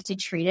have to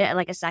treat it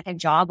like a second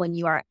job when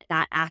you are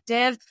that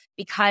active,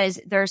 because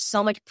there's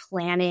so much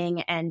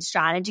planning and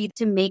strategy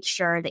to make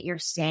sure that you're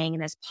staying in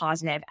this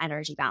positive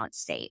energy balance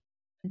state.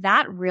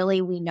 That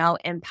really, we know,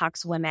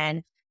 impacts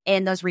women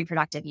in those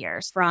reproductive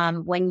years,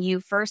 from when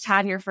you first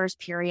have your first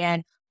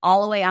period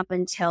all the way up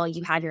until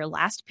you had your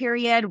last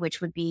period,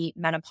 which would be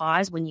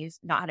menopause, when you've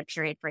not had a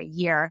period for a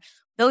year.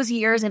 Those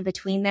years in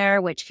between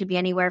there, which could be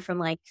anywhere from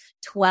like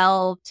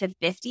 12 to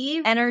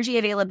 50, energy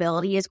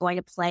availability is going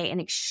to play an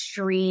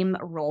extreme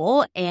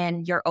role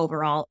in your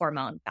overall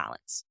hormone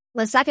balance.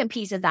 The second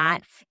piece of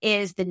that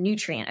is the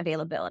nutrient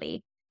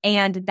availability.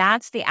 And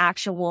that's the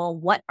actual,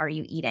 what are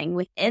you eating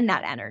within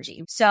that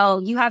energy? So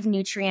you have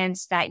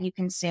nutrients that you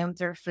consume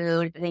through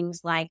food,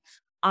 things like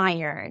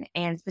iron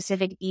and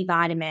specific B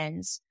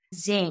vitamins,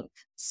 zinc,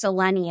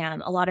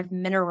 selenium, a lot of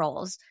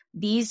minerals.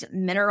 These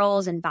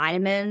minerals and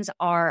vitamins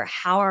are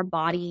how our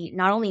body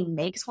not only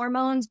makes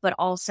hormones, but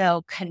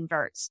also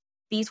converts.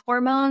 These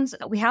hormones,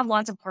 we have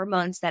lots of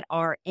hormones that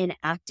are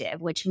inactive,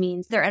 which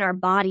means they're in our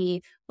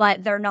body,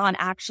 but they're not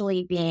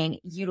actually being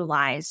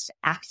utilized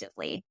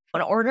actively. In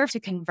order to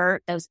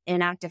convert those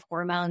inactive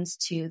hormones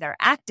to their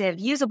active,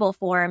 usable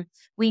form,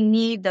 we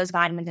need those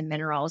vitamins and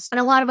minerals. And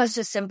a lot of us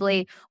just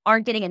simply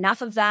aren't getting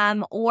enough of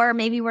them, or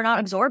maybe we're not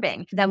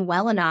absorbing them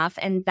well enough.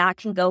 And that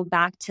can go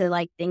back to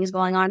like things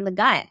going on in the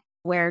gut,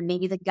 where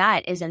maybe the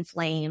gut is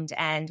inflamed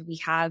and we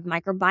have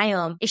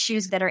microbiome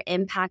issues that are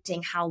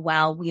impacting how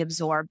well we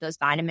absorb those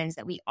vitamins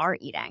that we are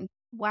eating.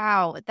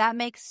 Wow, that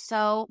makes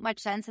so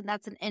much sense. And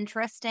that's an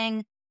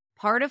interesting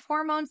part of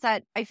hormones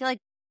that I feel like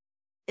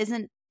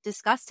isn't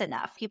discussed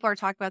enough. People are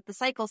talking about the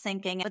cycle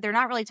syncing, but they're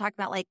not really talking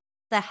about like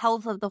the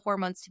health of the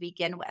hormones to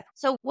begin with.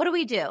 So what do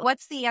we do?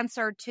 What's the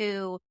answer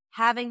to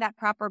having that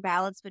proper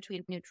balance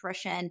between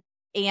nutrition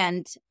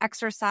and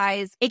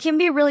exercise? It can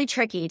be really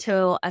tricky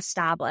to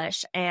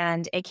establish,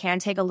 and it can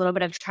take a little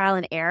bit of trial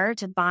and error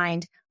to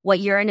find what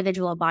your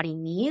individual body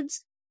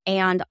needs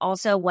and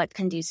also what's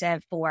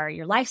conducive for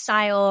your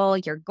lifestyle,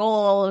 your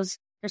goals.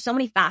 There's so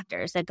many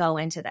factors that go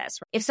into this.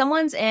 If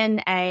someone's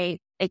in a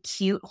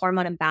acute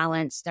hormone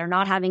imbalance, they're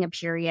not having a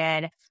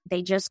period,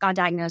 they just got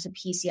diagnosed with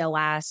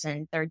PCOS,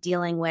 and they're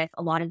dealing with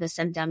a lot of the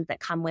symptoms that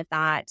come with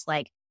that,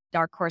 like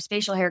dark coarse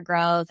facial hair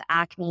growth,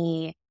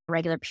 acne,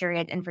 regular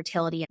period,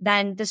 infertility,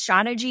 then the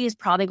strategy is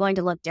probably going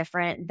to look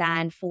different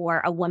than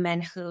for a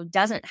woman who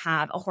doesn't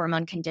have a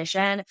hormone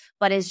condition,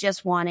 but is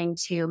just wanting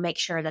to make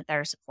sure that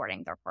they're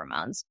supporting their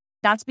hormones.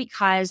 That's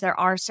because there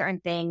are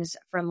certain things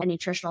from a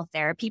nutritional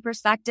therapy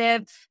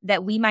perspective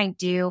that we might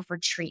do for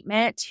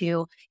treatment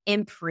to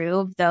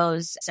improve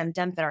those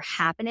symptoms that are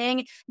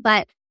happening.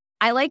 But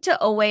I like to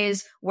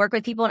always work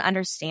with people in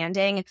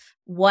understanding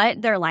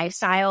what their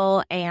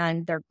lifestyle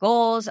and their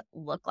goals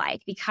look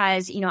like,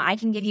 because, I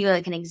can give you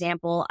like an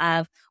example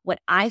of what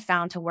I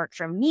found to work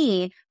for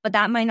me, but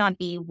that might not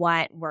be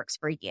what works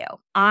for you.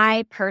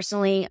 I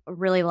personally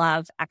really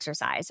love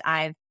exercise.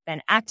 I've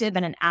been active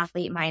and an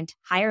athlete my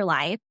entire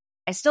life.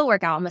 I still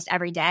work out almost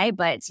every day,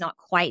 but it's not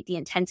quite the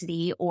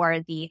intensity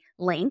or the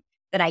length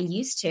that I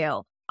used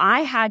to.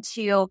 I had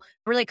to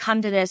really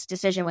come to this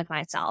decision with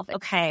myself.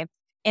 Okay,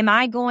 am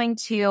I going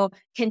to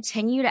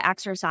continue to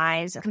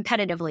exercise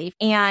competitively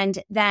and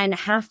then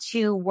have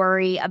to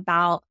worry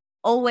about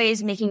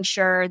always making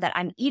sure that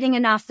I'm eating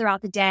enough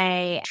throughout the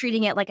day,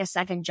 treating it like a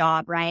second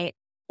job, right?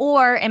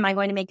 Or am I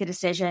going to make the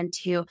decision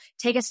to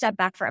take a step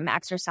back from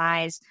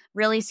exercise,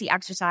 really see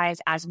exercise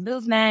as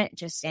movement,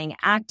 just staying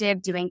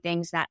active, doing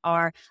things that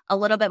are a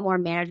little bit more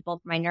manageable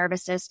for my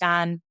nervous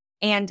system,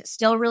 and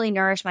still really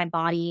nourish my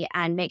body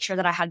and make sure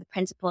that I have the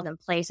principles in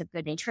place of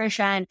good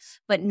nutrition,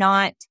 but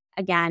not,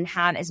 again,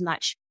 have as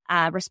much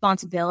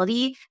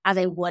responsibility as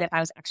I would if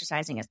I was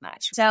exercising as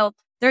much. So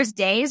there's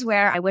days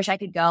where I wish I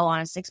could go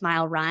on a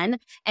 6-mile run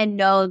and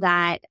know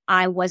that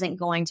I wasn't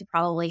going to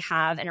probably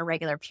have an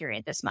irregular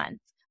period this month.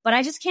 But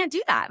I just can't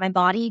do that. My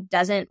body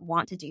doesn't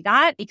want to do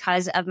that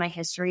because of my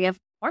history of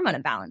hormone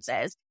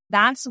imbalances.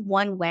 That's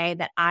one way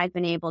that I've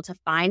been able to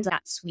find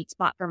that sweet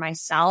spot for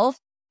myself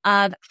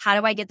of how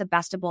do I get the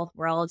best of both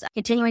worlds,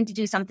 continuing to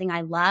do something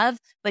I love,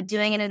 but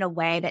doing it in a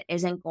way that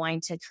isn't going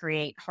to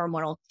create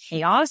hormonal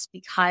chaos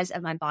because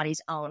of my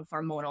body's own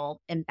hormonal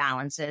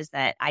imbalances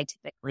that I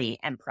typically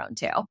am prone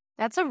to.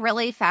 That's a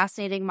really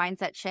fascinating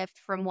mindset shift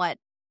from what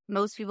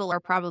most people are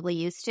probably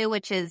used to,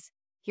 which is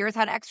here's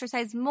how to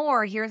exercise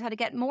more, here's how to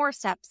get more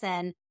steps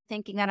in,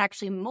 thinking that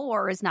actually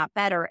more is not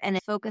better.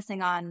 And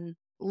focusing on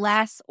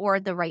less or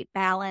the right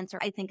balance,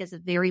 I think is a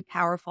very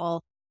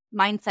powerful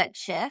mindset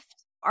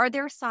shift. Are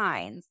there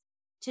signs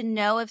to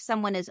know if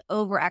someone is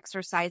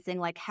over-exercising?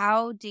 Like,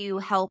 how do you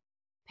help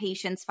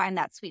patients find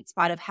that sweet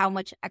spot of how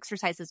much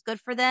exercise is good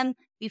for them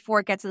before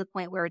it gets to the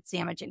point where it's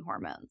damaging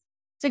hormones?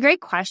 It's a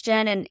great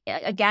question. And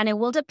again, it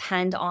will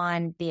depend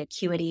on the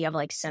acuity of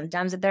like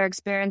symptoms that they're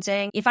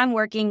experiencing. If I'm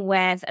working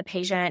with a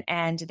patient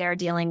and they're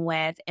dealing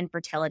with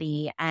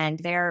infertility and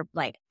they're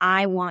like,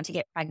 I want to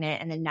get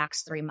pregnant in the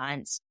next 3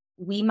 months,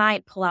 we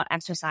might pull out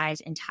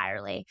exercise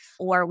entirely,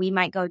 or we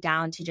might go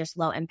down to just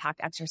low impact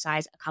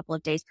exercise a couple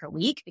of days per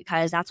week,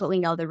 because that's what we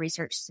know the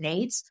research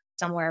states,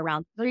 somewhere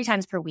around 3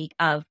 times per week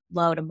of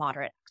low to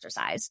moderate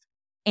exercise.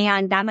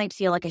 And that might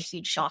feel like a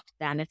huge shock to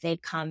them if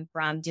they've come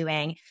from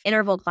doing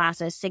interval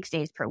classes 6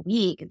 days per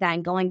week.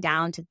 Then going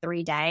down to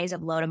 3 days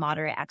of low to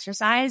moderate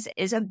exercise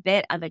is a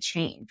bit of a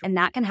change. And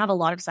that can have a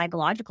lot of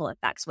psychological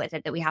effects with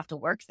it that we have to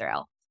work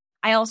through.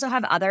 I also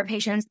have other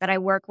patients that I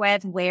work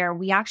with where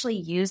we actually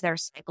use their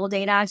cycle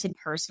data to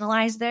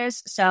personalize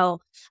this.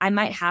 So I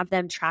might have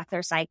them track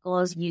their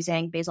cycles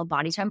using basal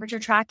body temperature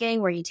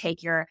tracking, where you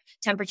take your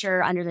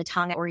temperature under the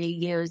tongue, or you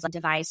use a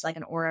device like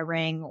an Oura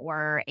Ring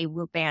or a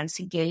Whoop band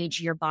to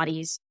gauge your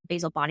body's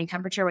basal body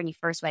temperature when you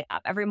first wake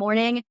up every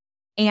morning.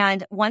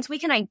 And once we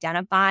can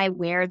identify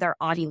where their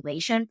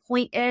ovulation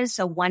point is,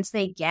 so once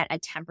they get a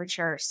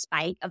temperature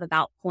spike of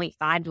about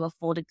 0.5 to a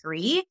full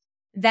degree,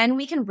 then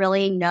we can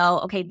really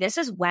know, okay, this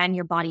is when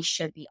your body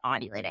should be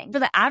ovulating. For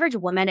the average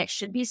woman, it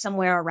should be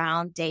somewhere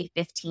around day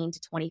 15 to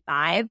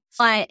 25.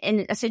 But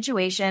in a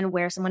situation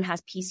where someone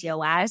has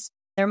PCOS,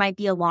 there might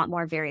be a lot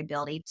more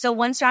variability. So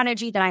one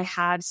strategy that I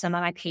have some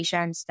of my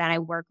patients that I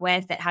work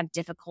with that have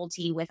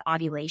difficulty with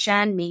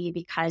ovulation, maybe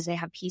because they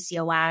have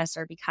PCOS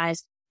or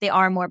because they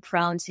are more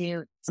prone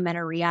to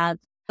amenorrhea,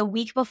 the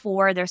week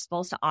before they're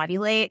supposed to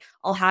ovulate,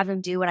 I'll have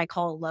them do what I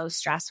call a low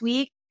stress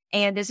week.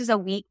 And this is a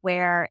week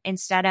where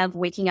instead of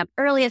waking up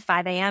early at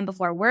 5 a.m.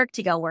 before work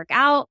to go work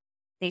out,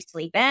 they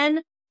sleep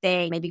in.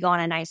 They maybe go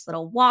on a nice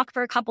little walk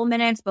for a couple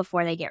minutes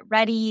before they get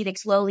ready. They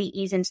slowly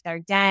ease into their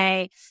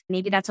day.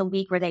 Maybe that's a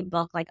week where they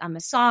book like a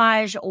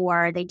massage,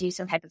 or they do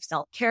some type of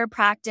self-care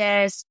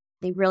practice.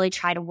 They really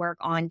try to work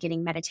on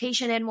getting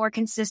meditation in more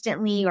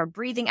consistently, or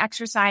breathing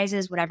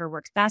exercises, whatever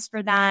works best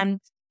for them.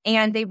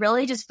 And they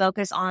really just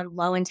focus on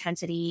low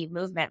intensity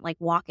movement, like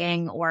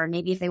walking, or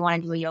maybe if they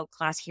want to do a yoga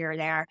class here or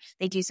there,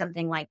 they do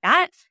something like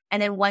that.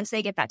 And then once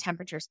they get that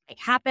temperature spike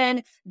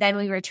happen, then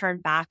we return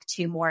back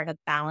to more of a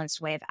balanced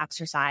way of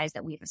exercise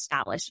that we've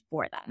established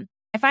for them.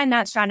 I find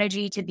that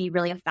strategy to be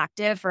really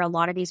effective for a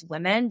lot of these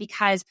women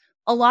because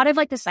a lot of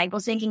like the cycle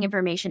syncing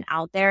information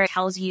out there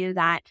tells you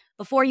that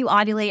before you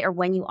ovulate or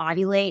when you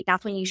ovulate,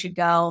 that's when you should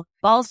go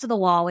balls to the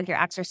wall with your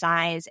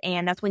exercise.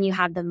 And that's when you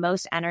have the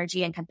most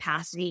energy and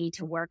capacity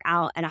to work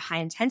out at a high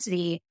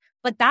intensity.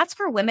 But that's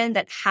for women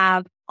that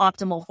have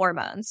optimal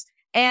hormones.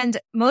 And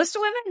most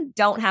women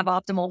don't have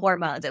optimal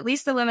hormones. At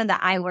least the women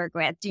that I work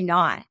with do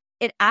not.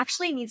 It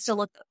actually needs to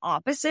look the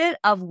opposite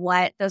of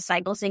what those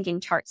cycle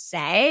syncing charts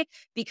say,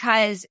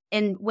 because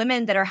in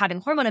women that are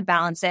having hormone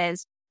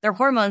imbalances, their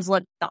hormones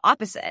look the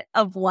opposite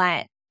of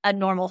what a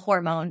normal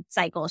hormone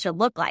cycle should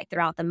look like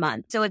throughout the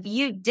month. So if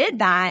you did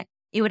that,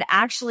 it would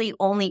actually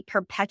only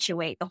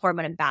perpetuate the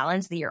hormone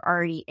imbalance that you're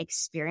already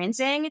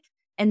experiencing.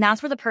 And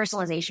that's where the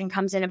personalization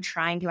comes in of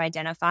trying to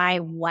identify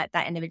what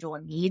that individual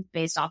needs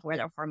based off where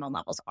their hormone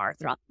levels are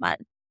throughout the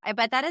month. I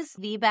bet that is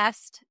the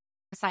best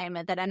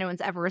assignment that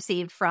anyone's ever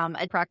received from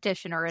a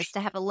practitioner is to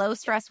have a low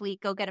stress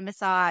week, go get a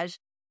massage.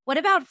 What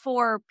about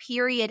for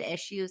period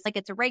issues? Like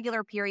it's a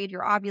regular period,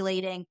 you're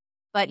ovulating,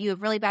 but you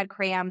have really bad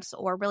cramps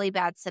or really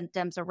bad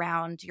symptoms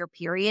around your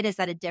period. Is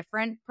that a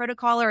different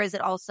protocol, or is it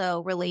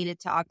also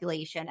related to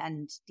ovulation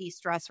and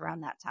de-stress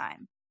around that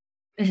time?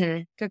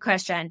 Good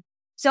question.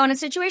 So in a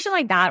situation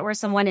like that, where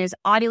someone is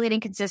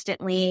ovulating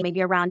consistently,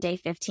 maybe around day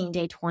 15,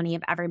 day 20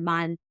 of every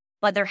month,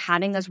 but they're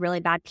having those really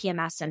bad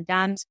PMS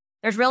symptoms,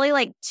 there's really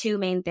like two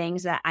main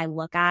things that I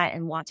look at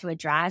and want to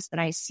address that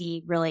I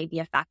see really be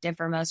effective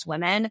for most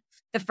women.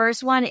 The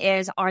first one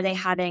is, are they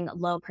having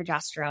low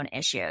progesterone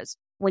issues?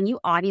 When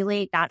you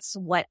ovulate, that's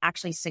what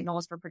actually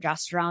signals for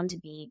progesterone to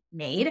be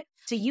made.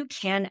 So you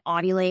can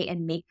ovulate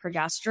and make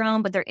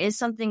progesterone, but there is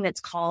something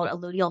that's called a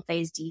luteal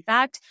phase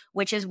defect,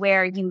 which is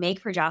where you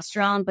make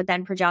progesterone, but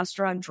then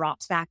progesterone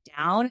drops back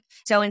down.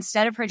 So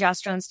instead of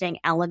progesterone staying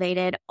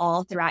elevated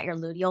all throughout your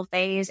luteal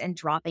phase and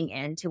dropping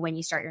into when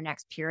you start your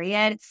next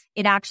period,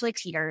 it actually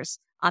teeters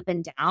up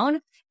and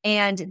down.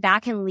 And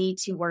that can lead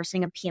to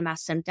worsening of PMS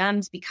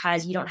symptoms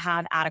because you don't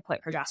have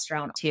adequate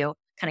progesterone to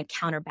kind of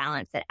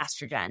counterbalance that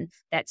estrogen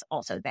that's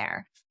also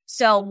there.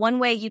 So one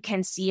way you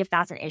can see if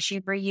that's an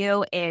issue for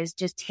you is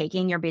just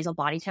taking your basal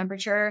body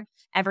temperature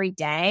every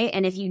day.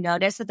 And if you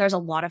notice that there's a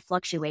lot of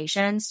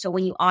fluctuations, so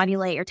when you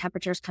ovulate, your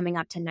temperature is coming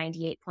up to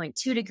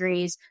 98.2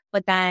 degrees,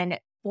 but then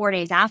 4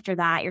 days after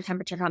that, your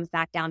temperature comes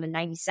back down to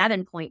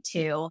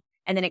 97.2.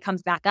 And then it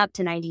comes back up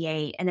to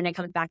 98, and then it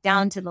comes back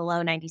down to the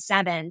low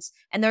 97s.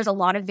 And there's a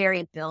lot of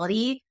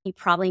variability. You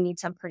probably need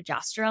some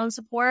progesterone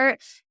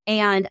support.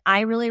 And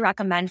I really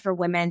recommend for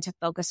women to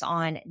focus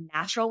on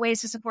natural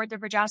ways to support their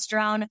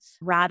progesterone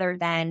rather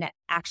than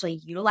actually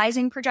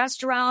utilizing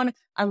progesterone,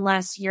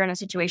 unless you're in a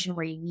situation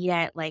where you need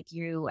it, like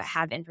you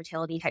have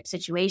infertility type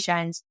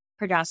situations.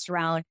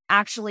 Progesterone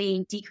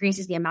actually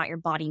decreases the amount your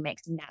body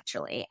makes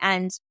naturally.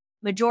 And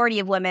majority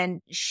of women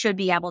should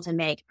be able to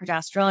make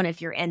progesterone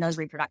if you're in those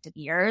reproductive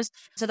years.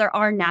 So there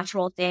are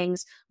natural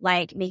things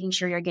like making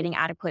sure you're getting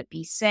adequate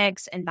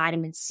B6 and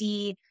vitamin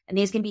C. And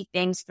these can be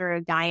things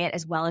through diet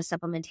as well as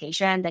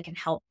supplementation that can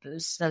help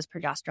boost those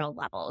progesterone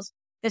levels.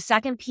 The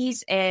second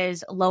piece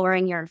is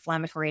lowering your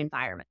inflammatory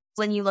environment.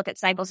 When you look at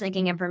cycle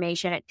syncing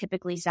information, it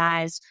typically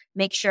says,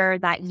 make sure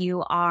that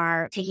you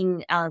are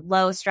taking a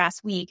low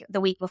stress week, the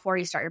week before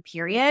you start your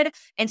period.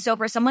 And so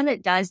for someone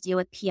that does deal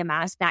with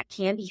PMS, that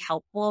can be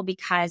helpful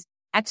because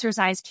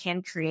exercise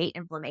can create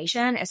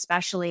inflammation,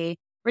 especially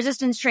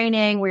resistance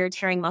training where you're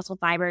tearing muscle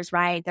fibers,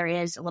 right? There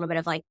is a little bit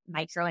of like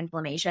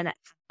microinflammation that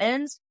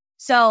happens.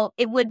 So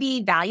it would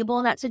be valuable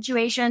in that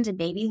situation to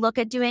maybe look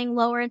at doing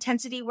lower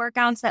intensity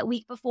workouts that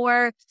week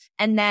before.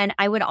 And then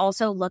I would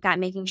also look at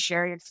making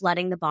sure you're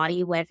flooding the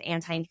body with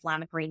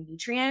anti-inflammatory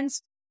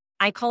nutrients.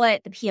 I call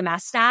it the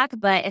PMS stack,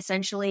 but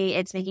essentially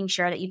it's making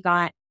sure that you've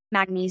got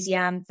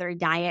magnesium through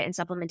diet and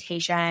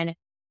supplementation,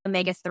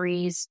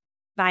 omega-3s,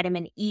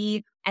 vitamin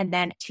E, and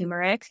then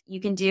turmeric.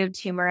 You can do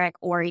turmeric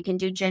or you can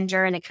do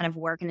ginger, and they kind of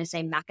work in the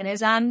same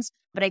mechanisms.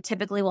 But I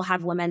typically will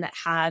have women that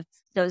have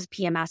those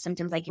PMS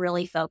symptoms, like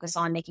really focus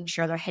on making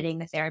sure they're hitting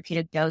the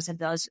therapeutic dose of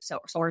those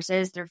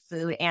sources, their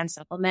food and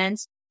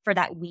supplements for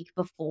that week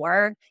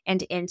before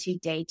and into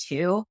day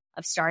 2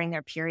 of starting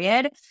their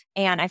period.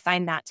 And I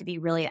find that to be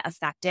really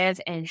effective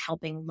in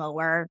helping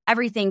lower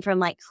everything from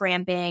like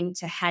cramping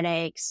to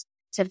headaches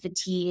to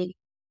fatigue.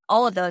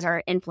 All of those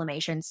are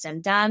inflammation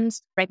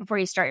symptoms. Right before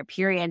you start your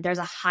period, there's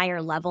a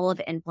higher level of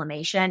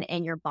inflammation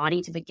in your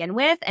body to begin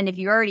with. And if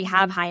you already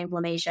have high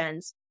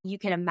inflammations, you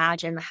can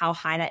imagine how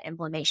high that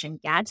inflammation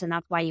gets. And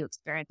that's why you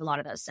experience a lot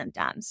of those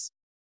symptoms.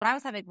 When I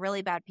was having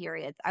really bad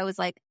periods, I was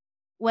like,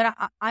 when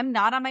I'm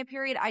not on my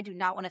period, I do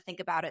not want to think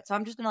about it. So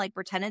I'm just going to like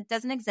pretend it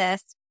doesn't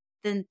exist.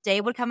 The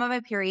day would come on my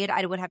period.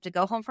 I would have to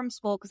go home from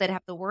school because I'd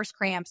have the worst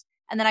cramps.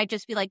 And then I'd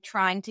just be like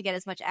trying to get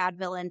as much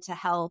Advil in to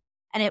help.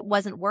 And it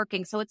wasn't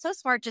working. So it's so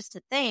smart just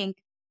to think,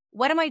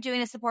 what am I doing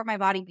to support my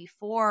body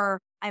before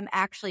I'm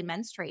actually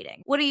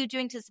menstruating? What are you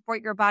doing to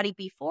support your body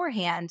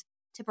beforehand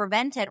to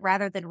prevent it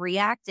rather than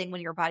reacting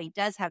when your body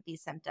does have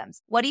these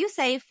symptoms? What do you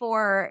say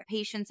for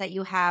patients that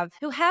you have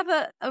who have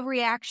a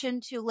reaction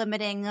to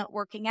limiting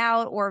working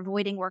out or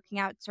avoiding working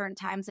out at certain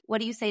times? What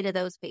do you say to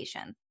those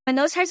patients? In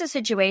those types of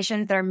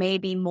situations, there may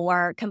be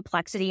more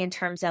complexity in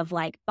terms of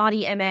like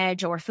body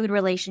image or food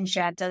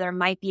relationships. So there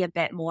might be a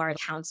bit more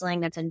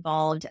counseling that's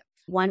involved.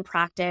 One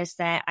practice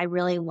that I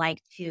really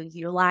like to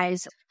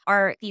utilize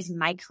are these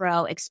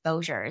micro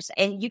exposures.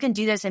 And you can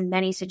do this in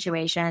many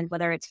situations,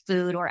 whether it's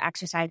food or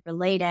exercise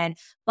related.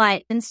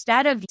 But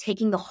instead of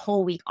taking the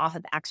whole week off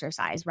of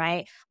exercise,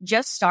 right,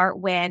 just start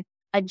with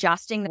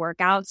adjusting the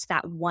workouts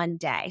that one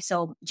day.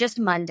 So just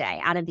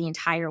Monday out of the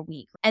entire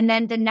week. And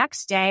then the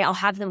next day, I'll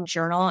have them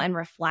journal and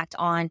reflect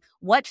on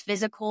what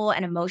physical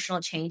and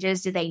emotional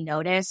changes do they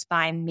notice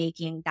by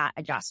making that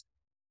adjustment.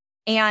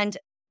 And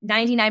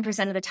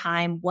 99% of the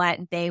time, what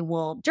they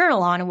will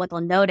journal on and what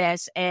they'll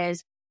notice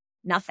is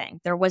nothing.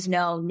 There was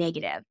no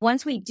negative.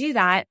 Once we do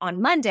that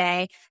on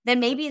Monday, then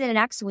maybe the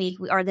next week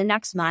or the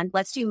next month,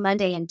 let's do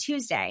Monday and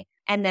Tuesday,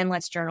 and then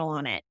let's journal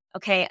on it.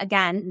 Okay,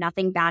 again,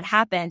 nothing bad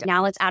happened.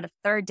 Now let's add a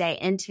third day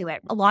into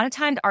it. A lot of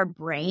times our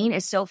brain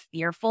is so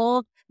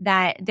fearful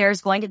that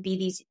there's going to be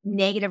these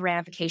negative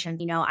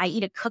ramifications. You know, I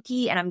eat a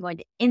cookie and I'm going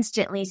to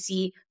instantly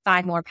see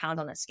 5 more pounds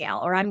on the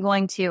scale, or I'm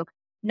going to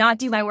not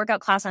do my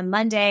workout class on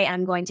Monday and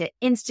I'm going to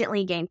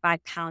instantly gain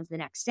 5 pounds the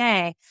next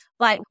day.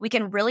 But we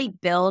can really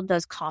build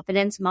those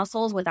confidence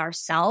muscles with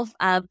ourselves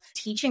of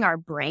teaching our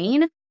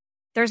brain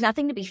there's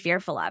nothing to be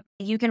fearful of.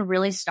 You can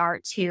really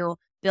start to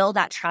build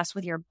that trust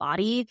with your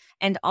body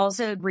and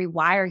also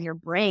rewire your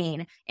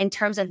brain in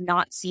terms of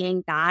not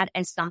seeing that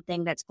as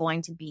something that's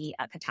going to be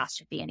a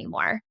catastrophe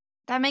anymore.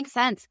 That makes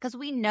sense because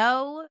we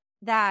know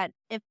that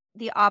if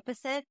the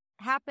opposite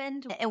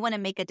happened, it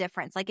wouldn't make a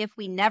difference. Like if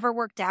we never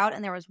worked out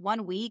and there was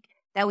 1 week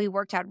that we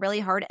worked out really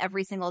hard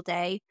every single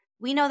day,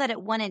 we know that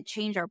it wouldn't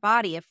change our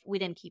body if we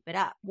didn't keep it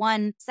up.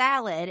 One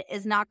salad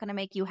is not going to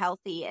make you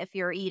healthy if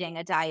you're eating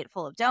a diet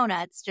full of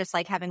donuts, just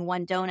like having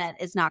one donut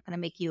is not going to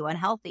make you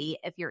unhealthy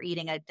if you're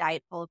eating a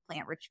diet full of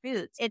plant-rich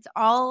foods. It's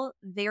all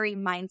very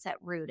mindset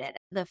rooted.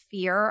 The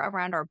fear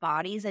around our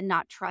bodies and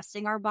not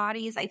trusting our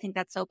bodies, I think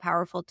that's so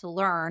powerful to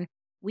learn.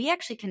 We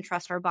actually can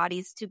trust our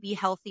bodies to be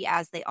healthy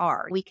as they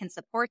are. We can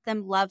support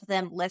them, love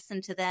them,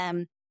 listen to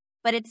them.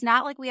 But it's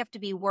not like we have to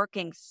be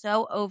working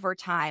so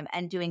overtime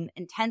and doing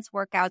intense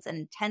workouts and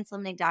intense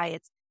limiting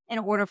diets in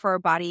order for our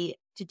body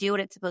to do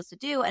what it's supposed to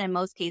do. And in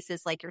most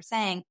cases, like you're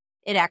saying,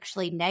 it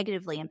actually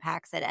negatively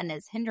impacts it and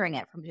is hindering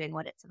it from doing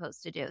what it's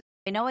supposed to do.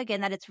 I know, again,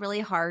 that it's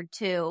really hard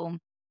to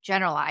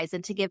generalize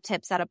and to give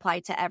tips that apply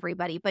to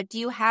everybody. But do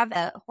you have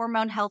a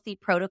hormone healthy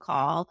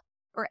protocol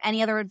or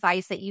any other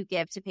advice that you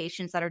give to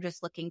patients that are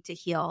just looking to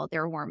heal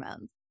their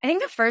hormones? I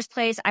think the first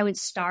place I would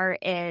start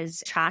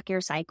is track your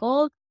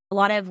cycle. A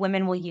lot of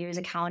women will use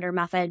a calendar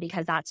method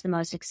because that's the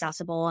most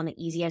accessible and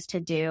the easiest to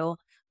do,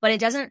 but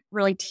it doesn't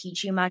really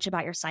teach you much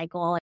about your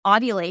cycle.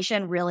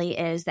 Ovulation really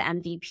is the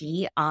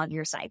MVP of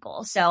your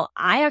cycle. So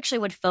I actually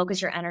would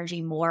focus your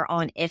energy more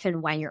on if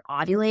and when you're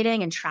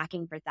ovulating and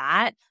tracking for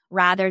that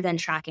rather than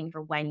tracking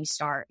for when you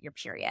start your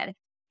period.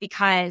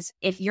 Because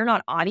if you're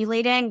not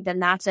ovulating, then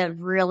that's a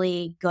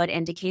really good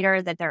indicator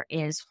that there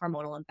is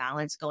hormonal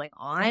imbalance going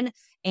on.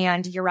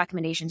 And your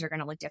recommendations are going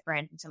to look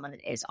different than someone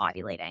that is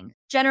ovulating.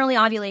 Generally,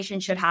 ovulation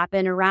should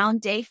happen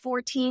around day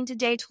 14 to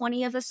day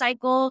 20 of the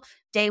cycle,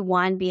 day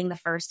 1 being the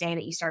first day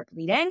that you start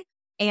bleeding.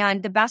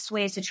 And the best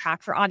ways to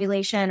track for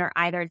ovulation are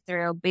either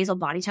through basal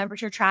body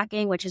temperature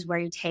tracking, which is where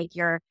you take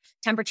your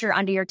temperature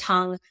under your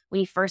tongue when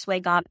you first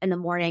wake up in the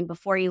morning,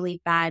 before you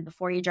leave bed,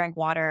 before you drink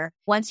water.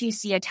 Once you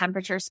see a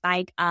temperature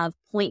spike of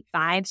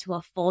 0.5 to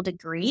a full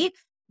degree,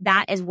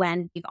 that is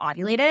when you've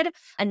ovulated.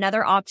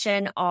 Another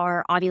option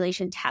are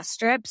ovulation test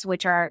strips,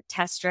 which are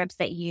test strips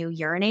that you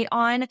urinate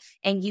on,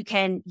 and you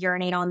can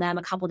urinate on them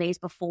a couple days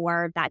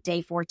before that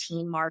day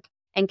 14 mark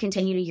and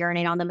continue to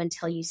urinate on them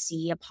until you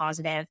see a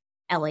positive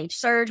LH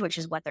surge, which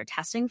is what they're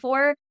testing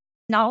for.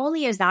 Not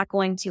only is that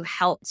going to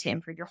help to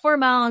improve your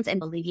hormones and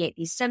alleviate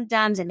these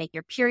symptoms and make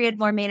your period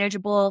more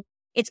manageable,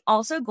 it's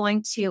also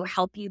going to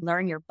help you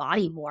learn your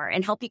body more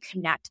and help you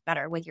connect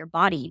better with your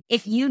body.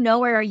 If you know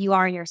where you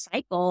are in your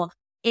cycle,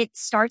 it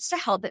starts to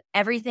help that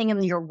everything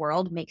in your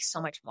world makes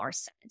so much more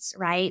sense,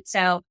 right?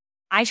 So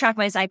I track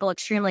my cycle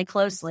extremely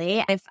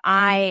closely. If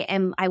I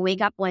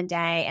wake up one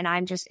day and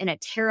I'm just in a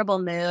terrible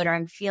mood, or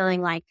I'm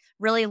feeling like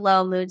really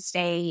low mood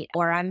state,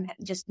 or I'm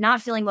just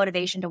not feeling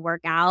motivation to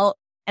work out,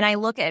 and I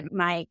look at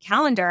my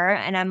calendar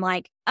and I'm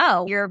like,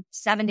 oh, you're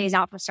 7 days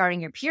out from starting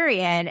your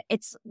period.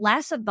 It's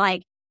less of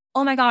like,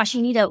 oh my gosh,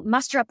 you need to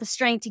muster up the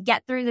strength to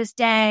get through this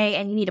day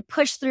and you need to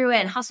push through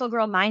it and hustle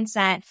girl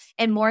mindset,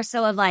 and more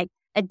so of like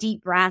a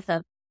deep breath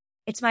of,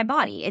 it's my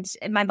body. It's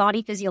my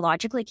body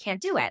physiologically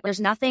can't do it. There's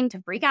nothing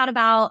to freak out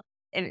about.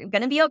 I'm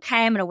going to be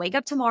okay. I'm going to wake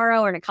up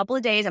tomorrow or in a couple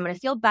of days. I'm going to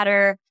feel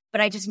better. But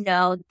I just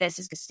know this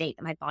is the state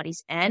that my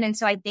body's in. And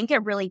so I think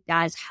it really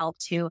does help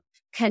to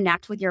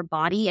connect with your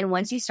body. And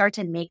once you start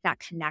to make that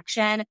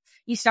connection,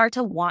 you start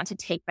to want to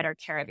take better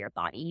care of your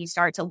body. You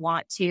start to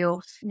want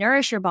to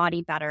nourish your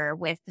body better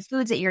with the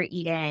foods that you're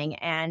eating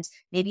and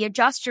maybe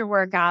adjust your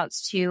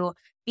workouts to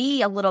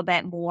be a little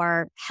bit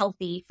more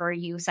healthy for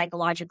you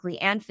psychologically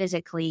and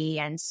physically,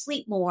 and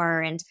sleep more.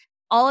 And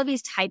all of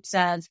these types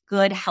of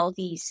good,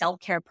 healthy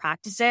self-care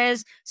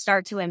practices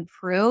start to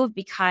improve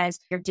because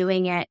you're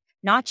doing it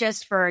not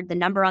just for the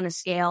number on the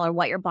scale or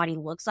what your body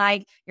looks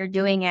like. You're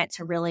doing it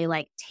to really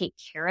like take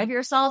care of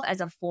yourself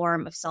as a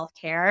form of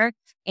self-care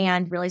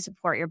and really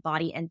support your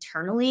body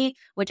internally,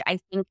 which I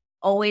think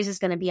always is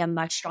going to be a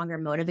much stronger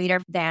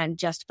motivator than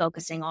just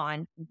focusing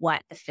on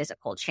what the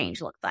physical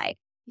change looked like.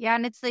 Yeah,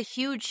 and it's the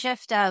huge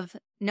shift of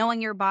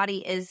knowing your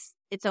body is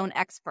its own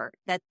expert,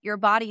 that your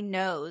body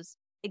knows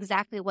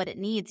exactly what it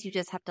needs. You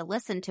just have to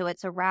listen to it.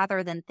 So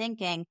rather than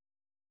thinking,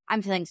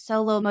 I'm feeling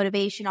so low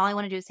motivation, all I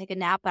want to do is take a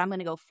nap, but I'm going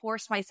to go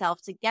force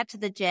myself to get to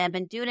the gym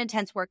and do an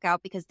intense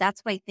workout because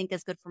that's what I think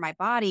is good for my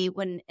body,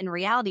 when in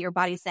reality, your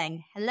body's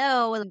saying,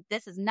 hello,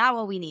 this is not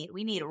what we need.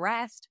 We need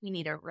rest. We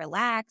need to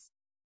relax.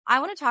 I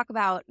want to talk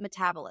about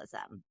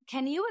metabolism.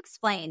 Can you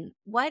explain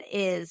what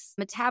is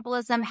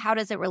metabolism? How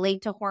does it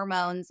relate to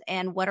hormones?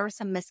 And what are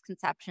some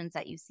misconceptions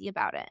that you see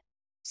about it?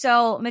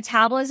 So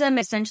metabolism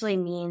essentially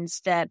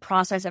means the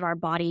process of our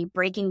body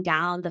breaking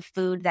down the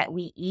food that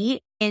we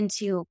eat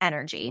into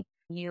energy.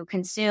 You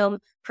consume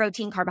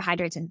protein,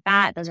 carbohydrates, and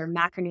fat. Those are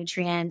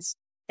macronutrients.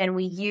 Then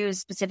we use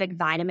specific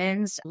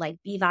vitamins like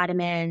B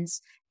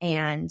vitamins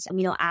and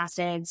amino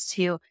acids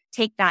to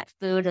take that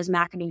food, those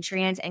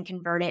macronutrients, and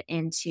convert it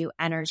into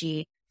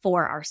energy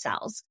for our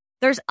cells.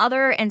 There's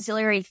other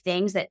ancillary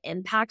things that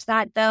impact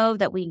that, though,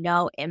 that we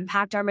know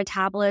impact our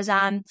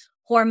metabolism.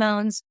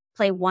 Hormones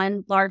play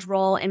one large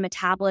role in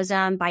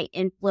metabolism by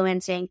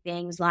influencing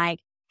things like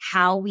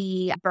how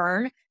we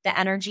burn the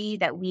energy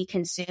that we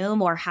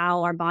consume or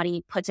how our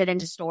body puts it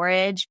into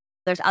storage.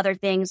 There's other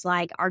things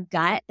like our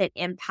gut that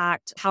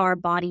impact how our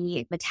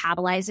body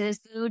metabolizes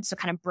food, so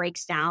kind of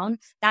breaks down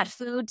that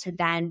food to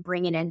then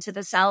bring it into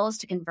the cells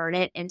to convert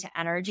it into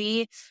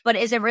energy. But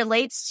as it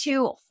relates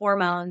to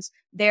hormones,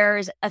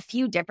 there's a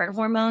few different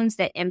hormones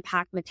that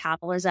impact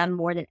metabolism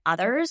more than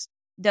others.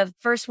 The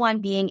first one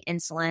being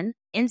insulin.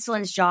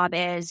 Insulin's job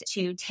is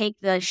to take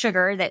the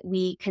sugar that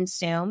we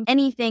consume,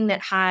 anything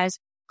that has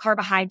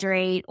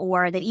carbohydrate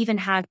or that even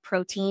has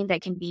protein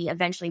that can be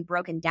eventually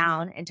broken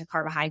down into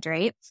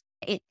carbohydrate.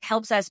 It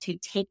helps us to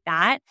take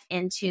that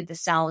into the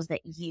cells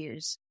that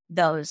use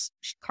those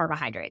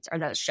carbohydrates or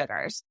those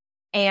sugars.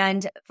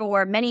 And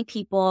for many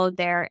people,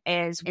 there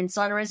is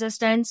insulin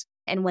resistance.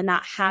 And when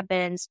that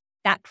happens,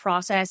 that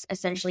process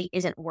essentially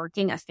isn't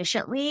working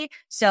efficiently.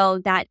 So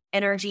that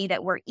energy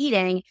that we're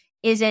eating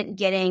isn't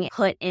getting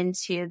put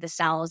into the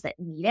cells that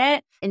need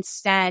it.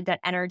 Instead,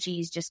 that energy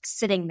is just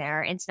sitting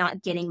there. It's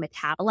not getting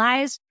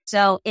metabolized.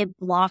 So it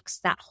blocks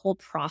that whole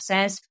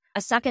process.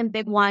 A second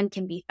big one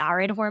can be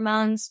thyroid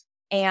hormones.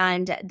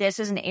 And this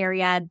is an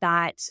area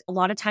that a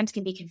lot of times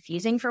can be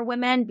confusing for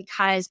women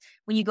because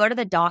when you go to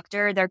the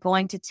doctor, they're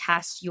going to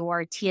test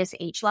your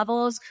TSH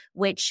levels,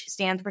 which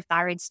stands for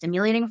thyroid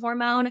stimulating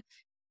hormone.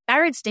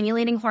 Thyroid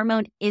stimulating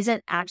hormone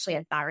isn't actually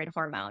a thyroid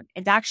hormone.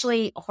 It's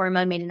actually a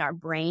hormone made in our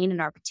brain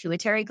and our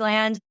pituitary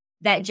gland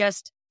that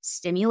just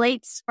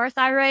stimulates our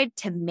thyroid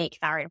to make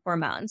thyroid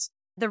hormones.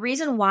 The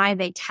reason why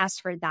they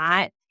test for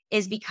that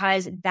is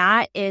because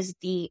that is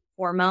the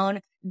hormone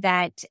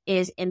that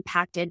is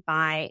impacted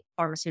by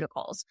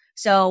pharmaceuticals.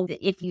 So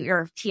if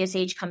your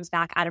TSH comes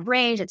back out of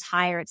range, it's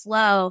high or it's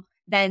low,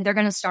 then they're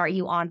going to start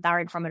you on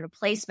thyroid hormone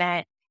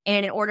replacement.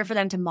 And in order for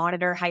them to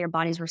monitor how your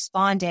body's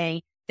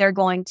responding, they're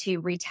going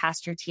to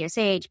retest your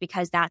TSH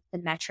because that's the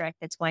metric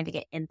that's going to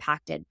get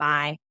impacted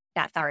by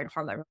that thyroid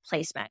hormone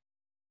replacement.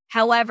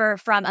 However,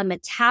 from a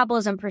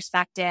metabolism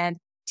perspective,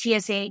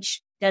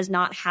 TSH does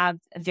not have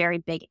a very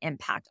big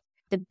impact.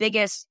 The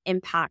biggest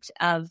impact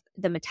of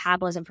the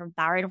metabolism from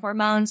thyroid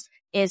hormones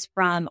is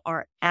from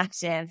our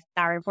active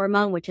thyroid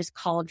hormone, which is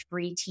called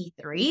free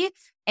T3.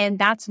 And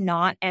that's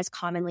not as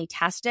commonly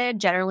tested.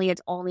 Generally,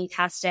 it's only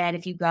tested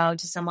if you go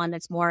to someone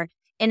that's more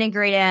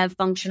integrative,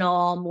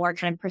 functional, more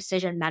kind of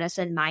precision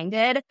medicine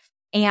minded.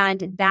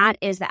 And that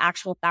is the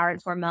actual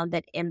thyroid hormone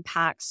that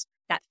impacts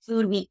that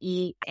food we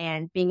eat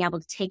and being able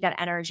to take that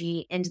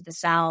energy into the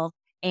cell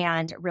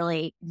and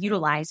really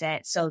utilize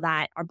it so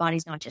that our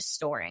body's not just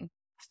storing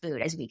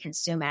food as we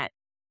consume it.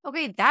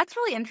 Okay, that's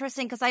really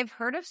interesting because I've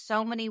heard of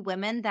so many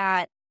women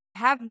that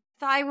have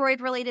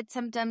thyroid related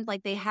symptoms,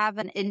 like they have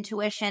an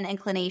intuition,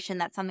 inclination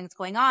that something's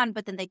going on,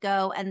 but then they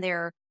go and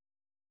their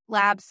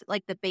labs,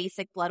 like the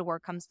basic blood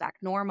work comes back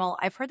normal.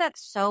 I've heard that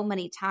so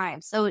many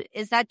times. So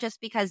is that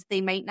just because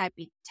they might not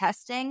be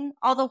testing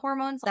all the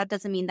hormones? That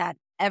doesn't mean that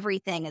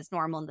everything is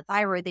normal in the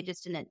thyroid. They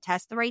just didn't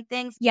test the right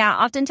things. Yeah,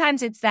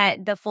 oftentimes it's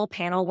that the full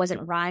panel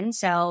wasn't run.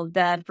 So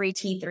the free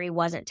T3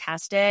 wasn't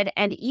tested.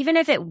 And even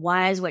if it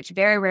was, which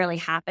very rarely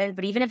happens,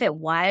 but even if it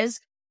was,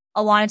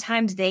 a lot of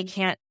times they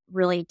can't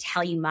really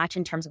tell you much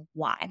in terms of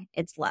why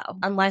it's low,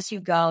 unless you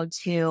go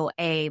to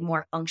a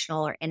more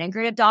functional or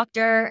integrative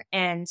doctor.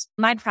 And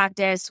my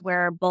practice,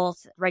 we're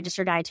both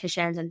registered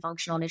dietitians and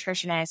functional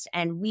nutritionists,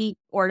 and we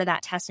order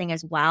that testing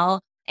as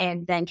well,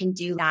 and then can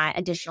do that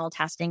additional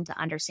testing to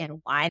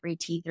understand why free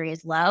T3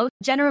 is low.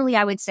 Generally,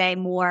 I would say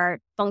more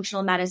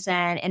functional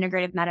medicine,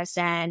 integrative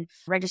medicine,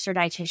 registered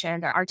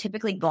dietitians are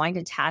typically going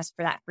to test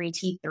for that free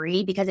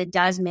T3 because it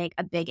does make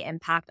a big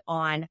impact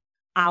on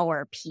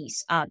our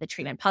piece of the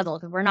treatment puzzle,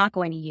 because we're not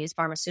going to use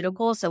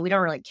pharmaceuticals. So we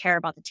don't really care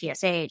about the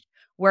TSH.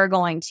 We're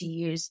going to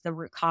use the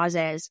root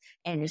causes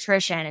and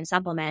nutrition and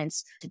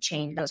supplements to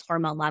change those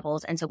hormone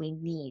levels. And so we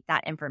need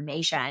that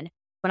information.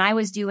 When I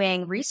was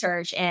doing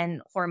research in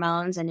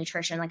hormones and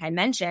nutrition, like I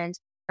mentioned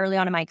early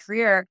on in my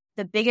career,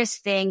 the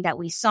biggest thing that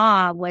we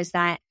saw was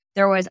that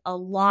there was a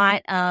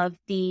lot of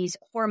these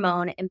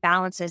hormone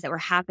imbalances that were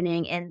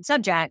happening in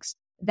subjects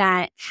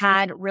that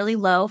had really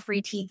low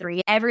free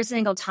T3. Every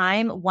single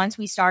time, once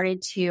we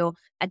started to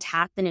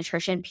attack the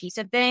nutrition piece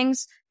of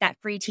things, that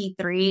free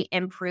T3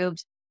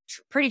 improved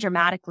pretty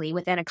dramatically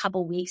within a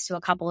couple weeks to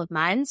a couple of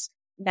months.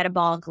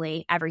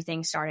 Metabolically,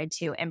 everything started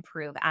to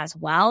improve as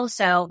well.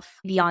 So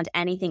beyond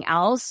anything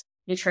else,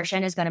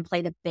 nutrition is going to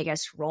play the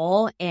biggest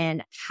role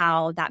in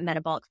how that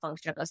metabolic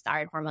function of those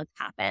thyroid hormones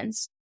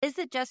happens. Is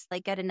it just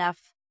like get enough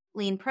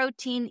lean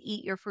protein,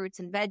 eat your fruits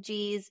and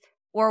veggies,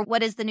 or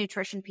what is the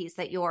nutrition piece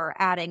that you're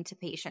adding to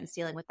patients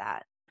dealing with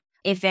that?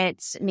 If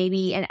it's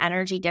maybe an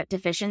energy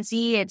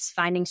deficiency, it's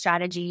finding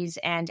strategies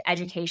and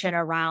education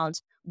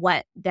around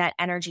what that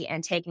energy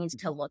intake needs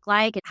to look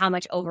like, and how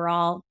much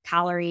overall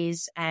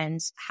calories and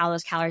how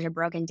those calories are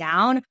broken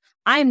down.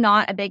 I'm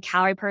not a big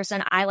calorie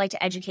person. I like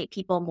to educate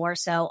people more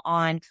so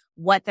on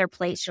what their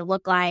plate should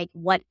look like,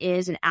 what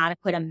is an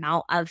adequate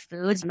amount of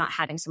foods. I'm not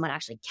having someone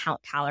actually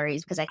count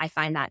calories because I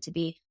find that to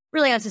be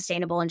really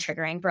unsustainable and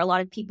triggering for a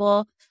lot of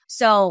people.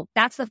 So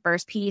that's the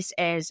first piece,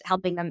 is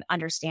helping them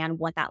understand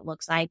what that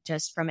looks like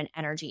just from an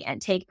energy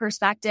intake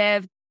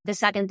perspective. The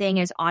second thing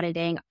is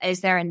auditing.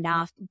 Is there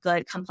enough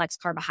good complex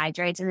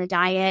carbohydrates in the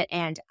diet,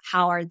 and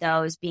how are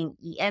those being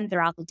eaten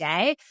throughout the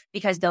day?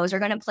 Because those are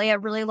going to play a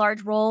really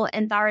large role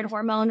in thyroid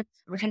hormone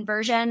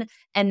conversion.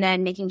 And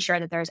then making sure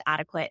that there's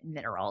adequate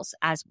minerals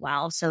as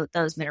well. So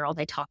those minerals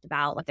I talked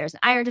about, like there's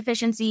an iron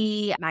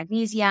deficiency,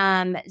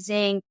 magnesium,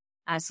 zinc,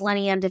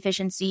 selenium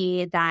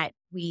deficiency, that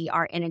we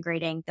are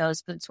integrating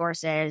those food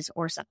sources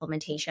or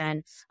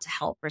supplementation to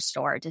help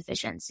restore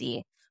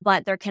deficiency.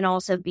 But there can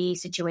also be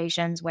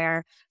situations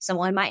where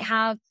someone might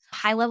have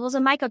high levels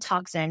of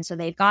mycotoxins, so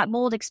they've got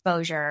mold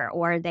exposure,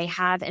 or they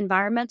have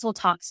environmental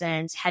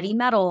toxins, heavy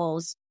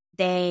metals,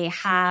 they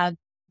have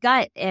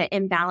gut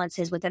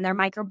imbalances within their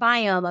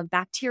microbiome of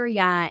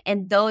bacteria,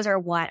 and those are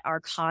what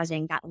are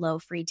causing that low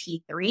free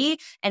T3.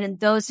 And in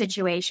those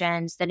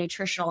situations, the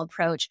nutritional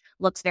approach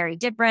looks very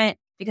different,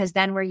 because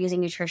then we're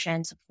using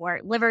nutrition to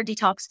support liver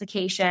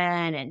detoxification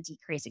and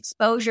decrease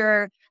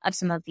exposure of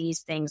some of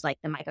these things like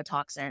the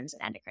mycotoxins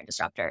and endocrine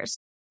disruptors.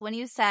 When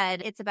you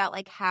said it's about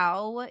like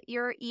how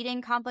you're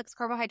eating complex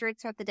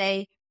carbohydrates throughout the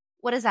day,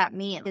 what does that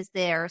mean? Is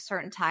there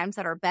certain times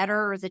that are better,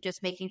 or is it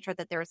just making sure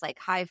that there's like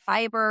high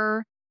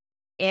fiber?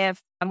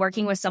 If I'm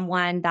working with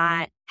someone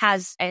that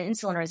has an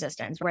insulin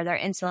resistance where their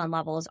insulin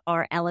levels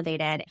are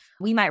elevated,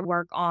 we might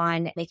work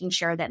on making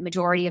sure that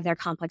majority of their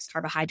complex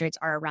carbohydrates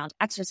are around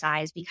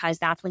exercise, because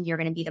that's when you're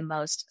going to be the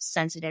most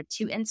sensitive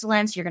to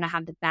insulin. So you're going to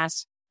have the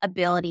best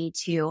ability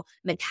to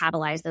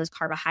metabolize those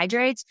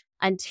carbohydrates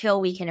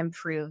until we can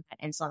improve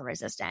that insulin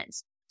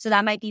resistance. So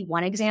that might be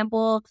one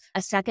example.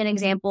 A second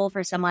example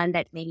for someone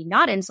that's maybe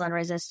not insulin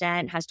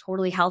resistant, has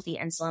totally healthy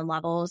insulin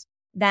levels,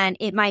 then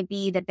it might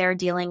be that they're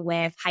dealing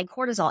with high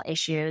cortisol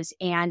issues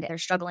and they're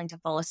struggling to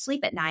fall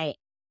asleep at night.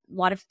 A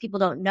lot of people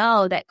don't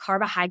know that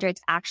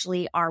carbohydrates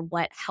actually are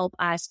what help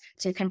us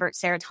to convert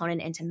serotonin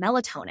into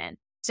melatonin.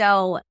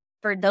 So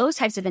for those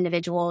types of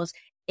individuals,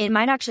 it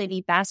might actually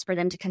be best for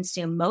them to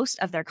consume most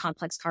of their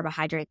complex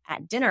carbohydrates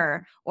at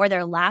dinner or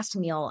their last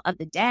meal of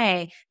the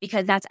day,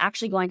 because that's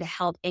actually going to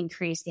help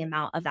increase the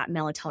amount of that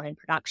melatonin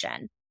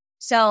production.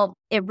 So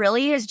it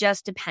really is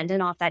just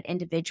dependent off that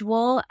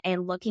individual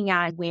and looking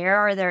at where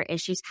are their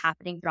issues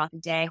happening throughout the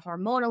day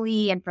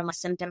hormonally and from a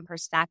symptom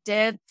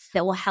perspective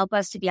that will help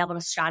us to be able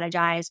to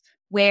strategize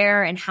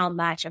where and how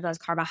much of those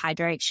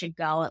carbohydrates should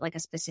go at like a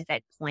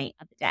specific point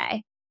of the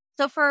day.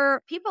 So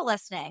for people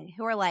listening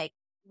who are like,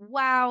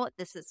 wow,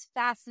 this is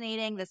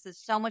fascinating, this is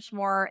so much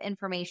more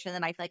information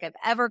than I feel like I've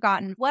ever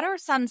gotten, what are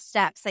some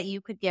steps that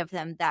you could give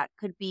them that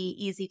could be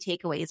easy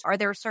takeaways? Are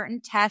there certain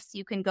tests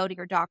you can go to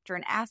your doctor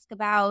and ask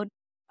about?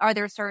 Are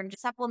there certain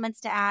supplements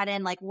to add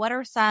in? Like, what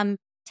are some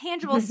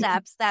tangible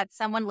steps that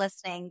someone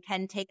listening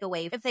can take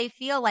away if they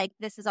feel like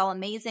this is all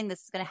amazing,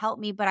 this is going to help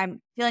me, but I'm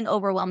feeling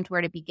overwhelmed,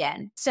 where to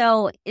begin?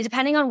 So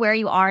depending on where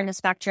you are in the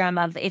spectrum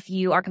of, if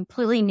you are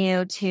completely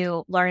new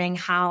to learning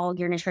how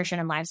your nutrition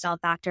and lifestyle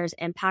factors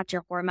impact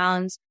your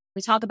hormones,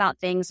 we talk about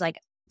things like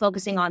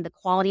focusing on the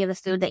quality of the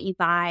food that you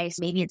buy. So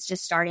maybe it's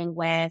just starting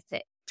with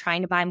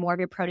trying to buy more of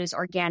your produce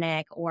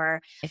organic,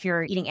 or if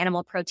you're eating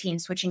animal protein,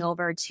 switching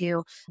over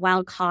to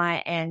wild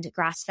caught and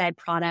grass-fed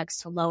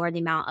products to lower the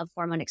amount of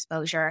hormone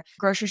exposure.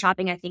 Grocery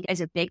shopping, I think,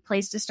 is a big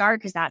place to start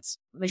because that's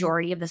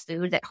majority of the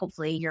food that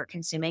hopefully you're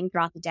consuming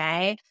throughout the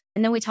day.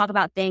 And then we talk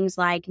about things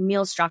like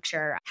meal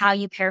structure, how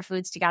you pair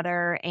foods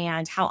together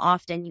and how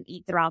often you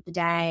eat throughout the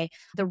day,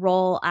 the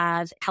role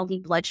of healthy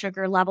blood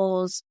sugar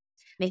levels,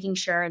 making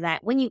sure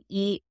that when you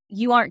eat,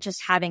 you aren't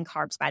just having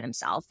carbs by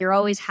themselves. You're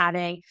always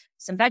having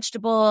some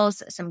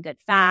vegetables, some good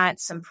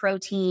fats, some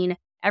protein.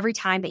 Every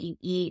time that you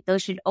eat,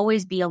 those should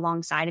always be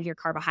alongside of your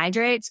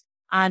carbohydrates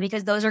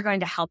because those are going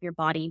to help your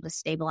body to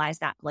stabilize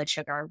that blood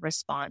sugar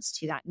response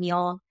to that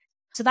meal.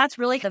 So that's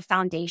really the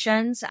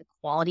foundations, the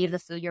quality of the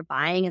food you're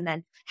buying, and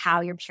then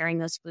how you're pairing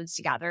those foods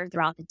together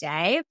throughout the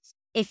day.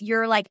 If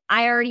you're like,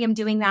 I already am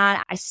doing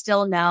that, I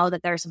still know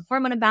that there's some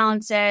hormone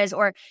imbalances,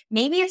 or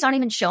maybe it's not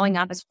even showing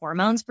up as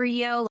hormones for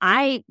you.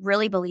 I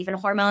really believe in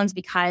hormones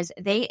because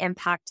they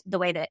impact the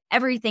way that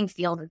everything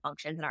feels and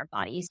functions in our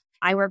bodies.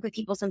 I work with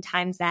people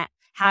sometimes that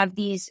have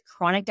these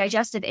chronic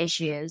digestive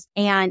issues,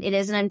 and it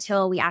isn't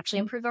until we actually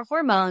improve their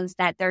hormones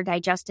that their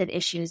digestive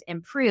issues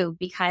improve,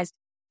 because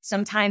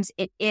sometimes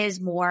it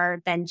is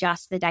more than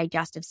just the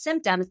digestive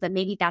symptoms, but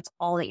maybe that's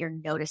all that you're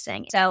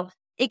noticing. So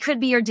it could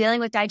be you're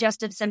dealing with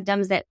digestive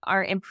symptoms that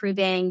are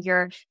improving.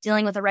 You're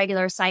dealing with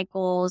irregular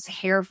cycles,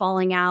 hair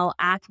falling out,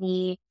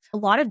 acne. A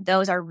lot of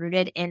those are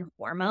rooted in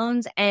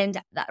hormones. And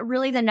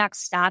really the next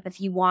step,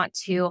 if you want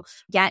to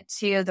get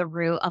to the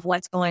root of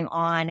what's going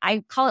on,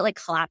 I call it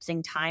like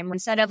collapsing time.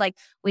 Instead of like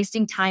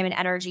wasting time and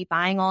energy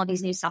buying all of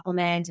these new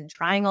supplements and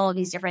trying all of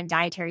these different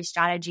dietary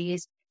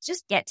strategies,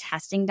 just get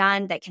testing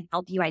done that can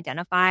help you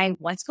identify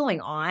what's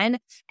going on.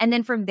 And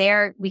then from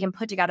there, we can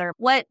put together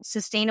what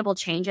sustainable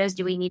changes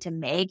do we need to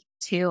make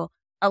to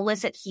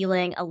elicit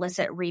healing,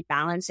 elicit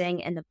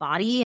rebalancing in the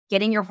body.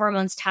 Getting your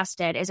hormones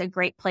tested is a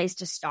great place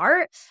to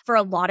start. For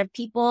a lot of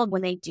people,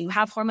 when they do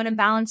have hormone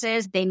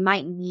imbalances, they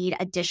might need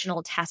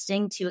additional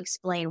testing to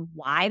explain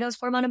why those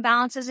hormone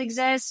imbalances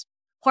exist.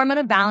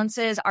 Hormone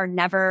imbalances are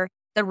never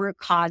the root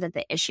cause of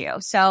the issue.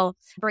 So,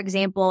 for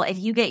example, if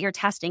you get your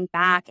testing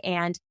back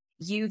and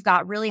you've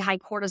got really high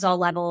cortisol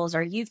levels,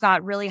 or you've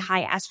got really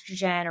high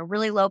estrogen or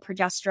really low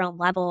progesterone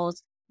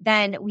levels,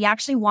 then we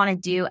actually want to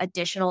do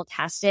additional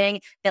testing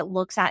that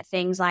looks at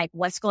things like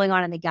what's going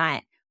on in the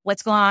gut,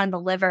 what's going on in the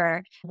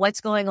liver, what's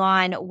going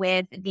on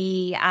with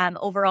the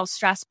overall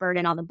stress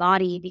burden on the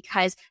body,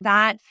 because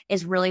that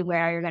is really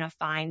where you're going to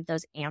find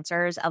those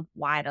answers of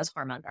why those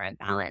hormones are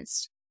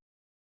imbalanced.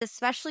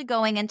 Especially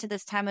going into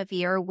this time of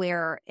year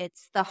where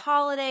it's the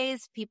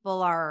holidays,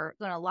 people are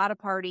doing a lot of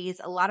parties,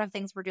 a lot of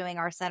things we're doing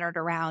are centered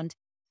around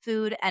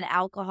food and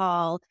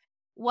alcohol.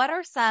 What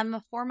are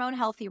some hormone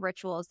healthy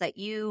rituals that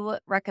you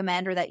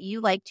recommend or that you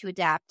like to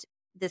adapt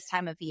this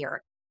time of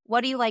year?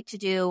 What do you like to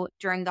do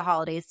during the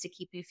holidays to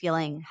keep you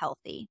feeling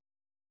healthy?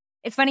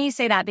 It's funny you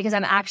say that because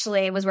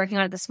I was working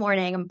on it this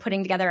morning. I'm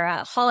putting together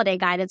a holiday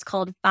guide. It's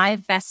called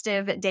 5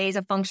 Festive Days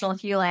of Functional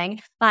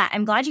Healing. But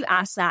I'm glad you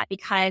asked that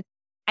because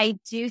I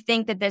do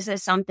think that this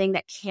is something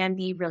that can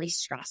be really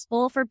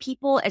stressful for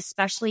people,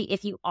 especially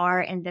if you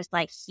are in this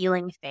like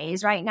healing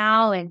phase right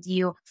now and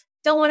you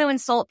don't want to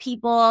insult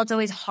people. It's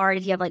always hard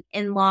if you have like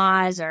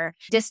in-laws or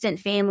distant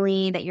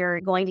family that you're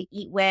going to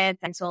eat with.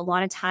 And so a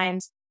lot of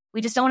times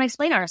we just don't want to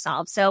explain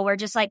ourselves. So we're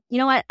just like, you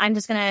know what? I'm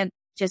just going to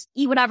just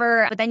eat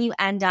whatever. But then you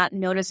end up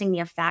noticing the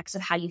effects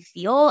of how you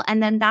feel.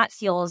 And then that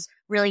feels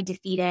really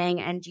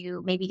defeating. And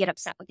you maybe get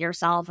upset with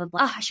yourself of,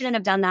 oh, I shouldn't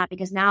have done that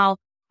because now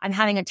I'm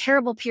having a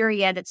terrible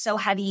period that's so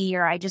heavy,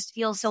 or I just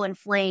feel so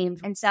inflamed.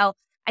 And so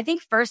I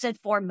think first and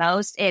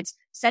foremost, it's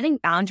setting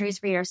boundaries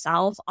for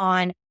yourself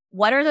on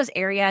what are those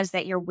areas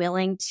that you're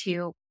willing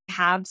to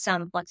have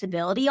some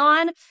flexibility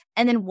on,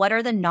 and then what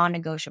are the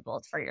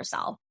non-negotiables for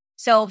yourself.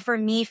 So for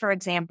me, for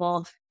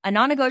example, a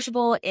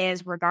non-negotiable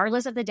is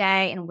regardless of the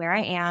day and where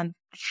I am,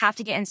 I have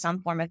to get in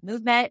some form of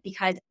movement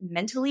because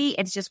mentally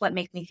it's just what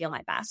makes me feel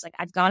my best. Like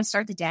I've got to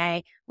start the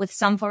day with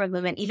some form of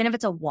movement, even if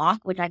it's a walk,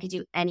 which I could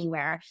do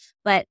anywhere,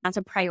 but that's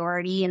a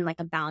priority and like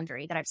a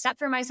boundary that I've set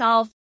for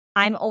myself.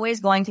 I'm always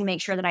going to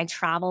make sure that I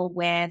travel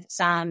with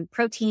some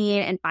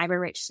protein and fiber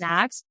rich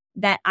snacks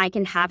that I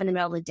can have in the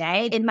middle of the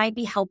day. It might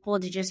be helpful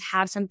to just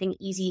have something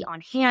easy on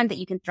hand that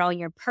you can throw in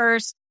your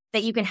purse,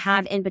 that you can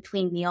have in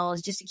between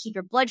meals just to keep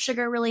your blood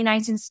sugar really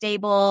nice and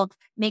stable.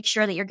 Make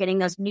sure that you're getting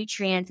those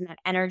nutrients and that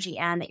energy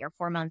and that your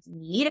hormones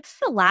need.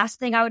 The last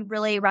thing I would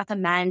really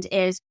recommend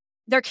is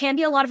there can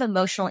be a lot of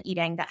emotional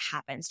eating that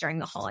happens during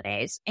the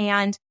holidays.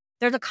 And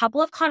there's a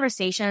couple of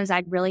conversations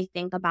I'd really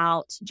think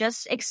about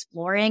just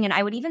exploring. And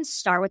I would even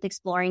start with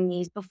exploring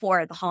these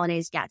before the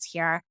holidays gets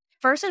here.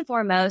 First and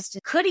foremost,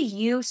 could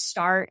you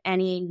start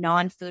any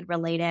non-food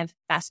related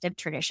festive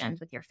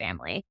traditions with your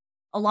family?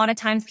 A lot of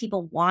times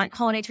people want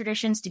holiday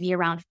traditions to be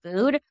around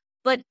food,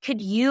 but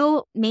could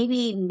you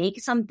maybe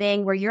make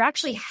something where you're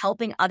actually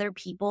helping other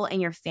people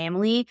in your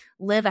family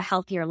live a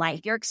healthier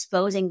life? You're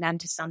exposing them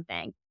to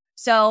something.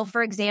 So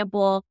for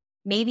example,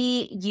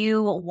 maybe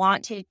you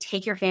want to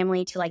take your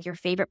family to like your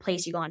favorite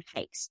place you go on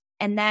hikes.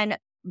 And then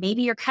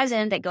maybe your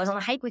cousin that goes on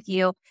a hike with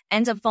you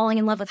ends up falling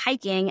in love with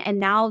hiking. And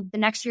now the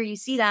next year you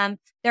see them,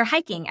 they're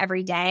hiking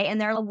every day and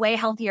they're a way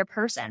healthier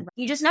person.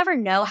 You just never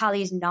know how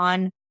these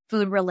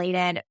non-food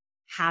related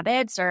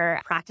habits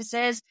or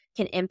practices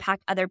can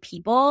impact other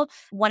people.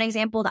 One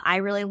example that I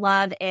really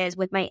love is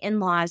with my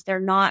in-laws. They're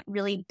not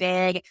really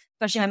big,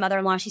 especially my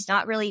mother-in-law. She's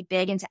not really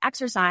big into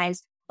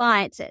exercise,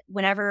 but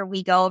whenever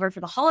we go over for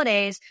the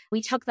holidays,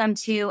 we took them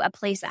to a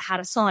place that had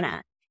a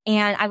sauna.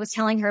 And I was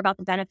telling her about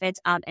the benefits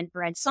of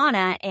infrared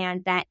sauna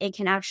and that it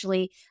can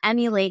actually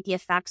emulate the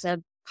effects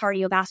of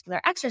cardiovascular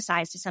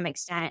exercise to some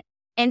extent.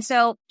 And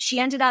so she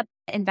ended up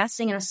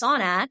investing in a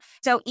sauna.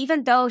 So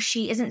even though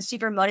she isn't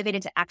super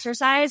motivated to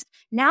exercise,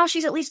 now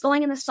she's at least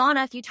going in the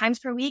sauna a few times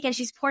per week and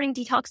she's supporting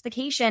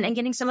detoxification and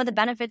getting some of the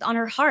benefits on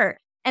her heart.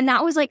 And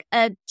that was like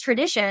a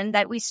tradition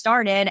that we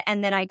started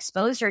and then I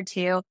exposed her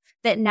to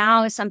that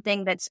now is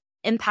something that's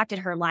impacted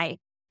her life.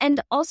 And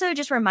also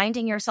just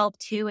reminding yourself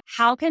too,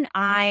 how can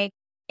I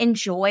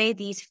enjoy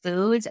these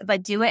foods,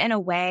 but do it in a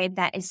way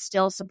that is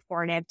still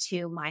supportive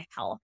to my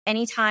health?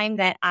 Anytime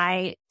that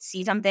I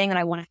see something that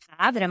I want to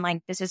have that I'm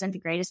like, this isn't the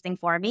greatest thing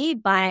for me,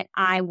 but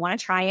I want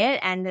to try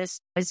it. And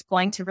this is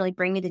going to really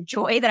bring me the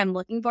joy that I'm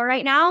looking for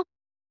right now.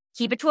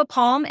 Keep it to a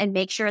palm and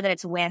make sure that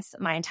it's with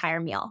my entire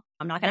meal.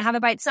 I'm not going to have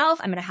it by itself.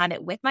 I'm going to have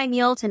it with my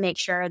meal to make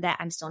sure that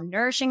I'm still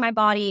nourishing my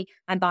body's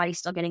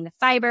still getting the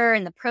fiber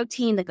and the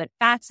protein, the good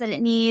fats that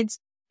it needs.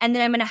 And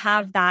then I'm going to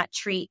have that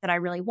treat that I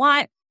really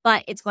want,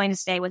 but it's going to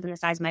stay within the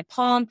size of my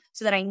palm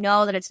so that I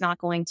know that it's not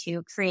going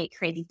to create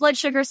crazy blood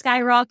sugar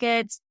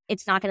skyrockets.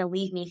 It's not going to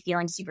leave me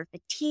feeling super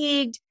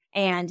fatigued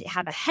and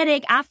have a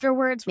headache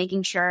afterwards,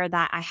 making sure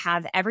that I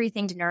have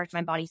everything to nourish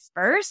my body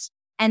first.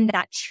 And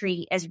that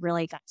treat is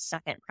really the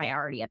second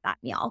priority of that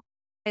meal.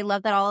 I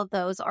love that all of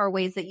those are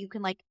ways that you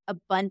can like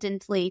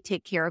abundantly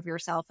take care of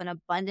yourself and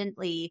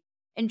abundantly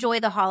enjoy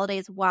the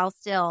holidays while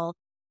still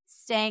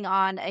staying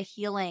on a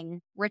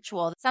healing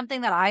ritual.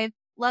 Something that I've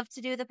loved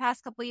to do the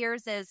past couple of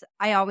years is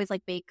I always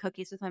like bake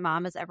cookies with my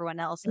mom as everyone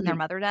else and their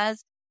mother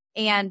does.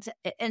 And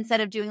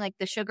instead of doing like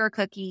the sugar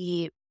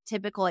cookie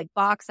typical like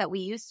box that we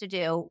used to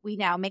do, we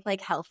now make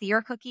like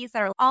healthier cookies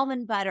that are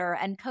almond butter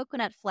and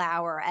coconut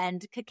flour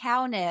and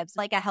cacao nibs,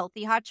 like a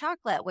healthy hot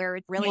chocolate where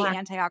it's really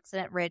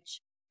antioxidant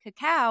rich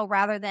cacao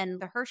rather than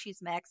the Hershey's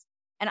mix.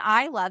 And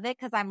I love it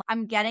because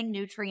I'm getting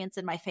nutrients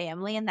in my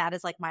family, and that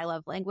is like my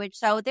love language.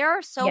 So there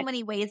are so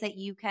many ways that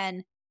you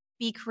can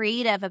be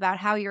creative about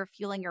how you're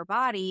fueling your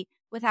body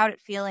without it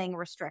feeling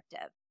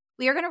restrictive.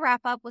 We are going to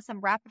wrap up with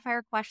some rapid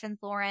fire questions,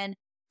 Lauren.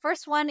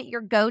 First one,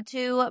 your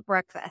go-to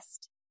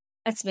breakfast.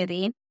 A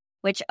smoothie,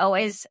 which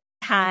always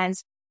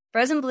has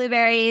frozen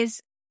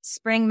blueberries,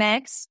 spring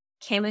mix,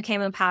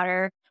 camu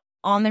powder,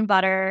 almond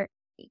butter,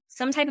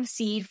 some type of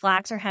seed,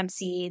 flax or hemp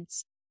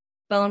seeds,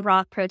 bone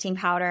broth protein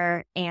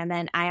powder, and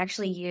then I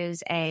actually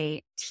use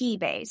a tea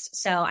base.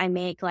 So I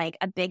make like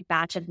a big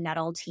batch of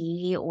nettle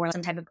tea or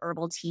some type of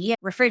herbal tea,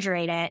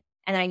 refrigerate it,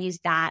 and then I use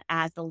that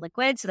as the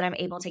liquid so that I'm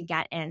able to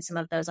get in some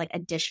of those like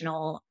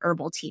additional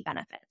herbal tea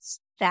benefits.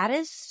 That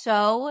is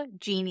so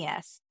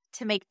genius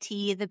to make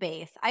tea the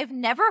base. I've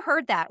never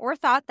heard that or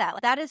thought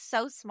that. That is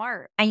so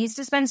smart. I used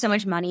to spend so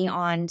much money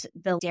on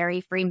the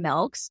dairy-free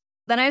milks.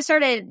 Then I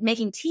started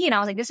making tea and I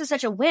was like, this is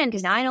such a win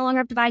because now I no longer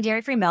have to buy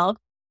dairy-free milk.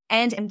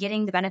 And I'm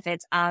getting the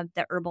benefits of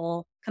the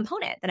herbal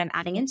component that I'm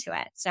adding into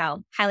it.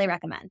 So highly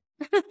recommend.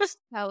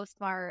 So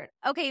smart.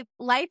 Okay.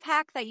 Life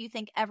hack that you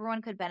think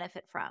everyone could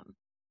benefit from.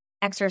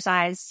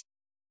 Exercise.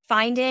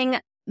 Finding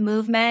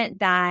movement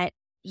that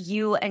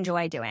you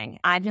enjoy doing.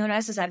 I've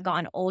noticed as I've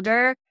gotten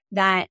older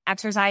that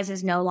exercise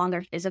is no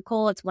longer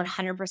physical. It's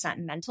 100%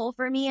 mental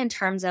for me in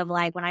terms of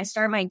like when I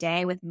start my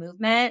day with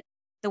movement,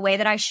 the way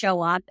that I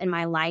show up in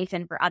my life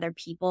and for other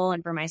people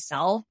and for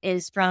myself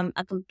is from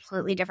a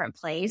completely different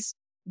place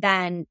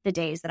than the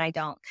days that I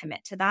don't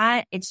commit to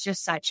that. It's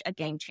just such a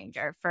game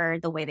changer for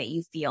the way that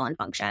you feel and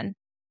function.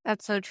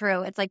 That's so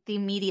true. It's like the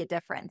immediate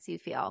difference you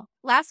feel.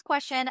 Last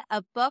question,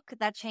 a book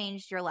that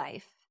changed your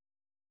life.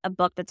 A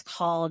book that's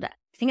called,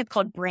 I think it's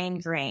called Brain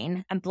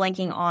Grain. I'm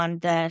blanking on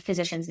the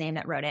physician's name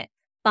that wrote it,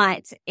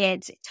 but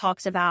it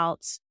talks about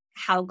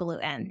how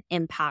gluten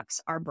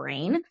impacts our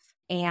brain.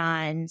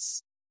 And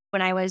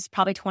when I was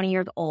probably 20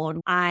 years old,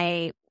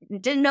 I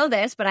didn't know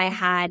this, but I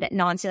had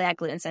non-celiac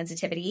gluten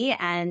sensitivity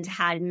and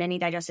had many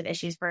digestive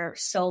issues for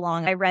so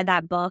long. I read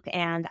that book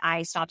and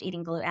I stopped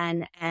eating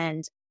gluten,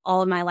 and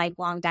all of my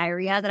lifelong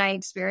diarrhea that I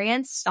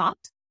experienced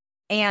stopped.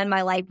 And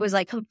my life was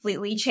like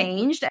completely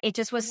changed. It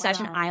just was such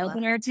an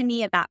eye-opener to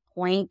me at that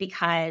point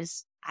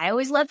because I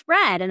always loved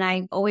bread and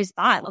I always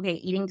thought, okay,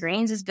 eating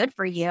grains is good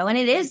for you. And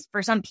it is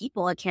for some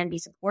people, it can be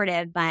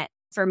supportive, but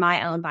for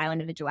my own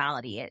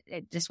bioindividuality,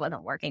 it just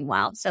wasn't working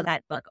well. So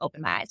that book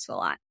opened my eyes to a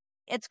lot.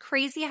 It's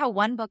crazy how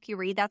one book you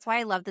read, that's why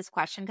I love this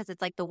question, because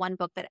it's like the one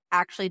book that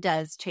actually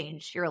does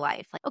change your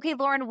life. Like, okay,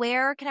 Lauren,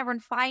 where can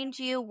everyone find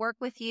you, work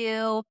with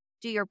you,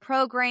 do your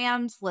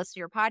programs, listen to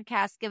your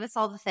podcast? Give us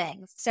all the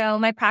things. So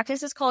my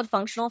practice is called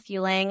Functional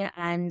Fueling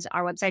and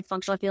our website's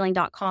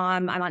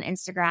functionalfueling.com. I'm on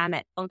Instagram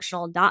at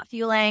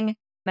functional.fueling.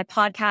 My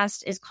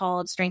podcast is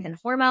called Strength and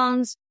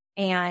Hormones,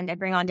 and I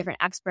bring on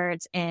different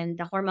experts in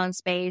the hormone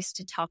space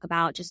to talk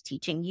about just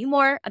teaching you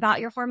more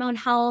about your hormone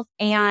health.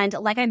 And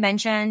like I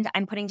mentioned,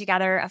 I'm putting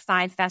together a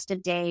 5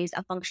 festive days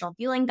of functional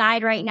fueling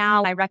guide right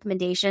now. My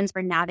recommendations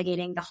for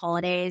navigating the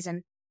holidays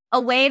and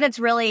a way that's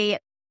really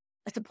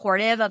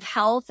supportive of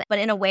health, but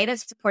in a way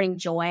that's supporting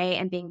joy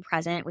and being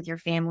present with your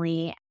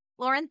family.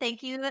 Lauren,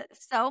 thank you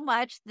so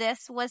much.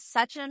 This was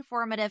such an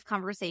informative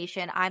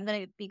conversation. I'm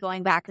going to be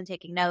going back and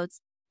taking notes.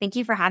 Thank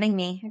you for having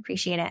me. I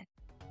appreciate it.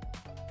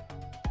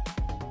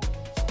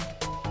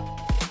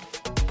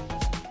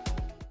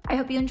 I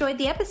hope you enjoyed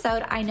the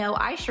episode. I know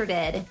I sure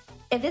did.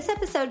 If this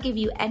episode gave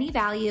you any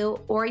value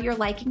or you're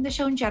liking the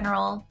show in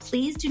general,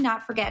 please do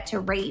not forget to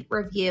rate,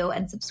 review,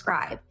 and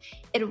subscribe.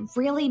 It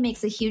really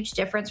makes a huge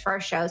difference for our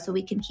show so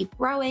we can keep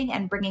growing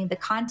and bringing the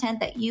content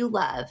that you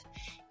love.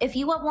 If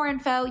you want more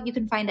info, you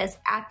can find us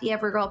at The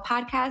Evergirl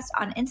Podcast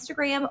on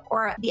Instagram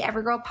or at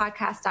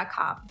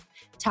theevergirlpodcast.com.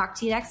 Talk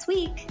to you next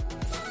week.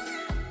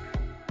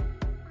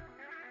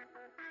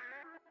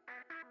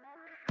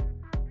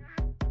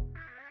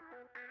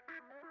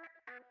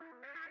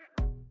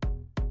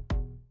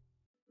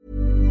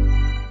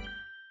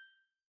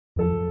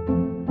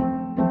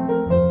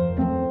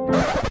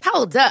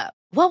 Hold up.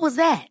 What was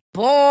that?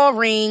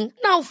 Boring.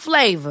 No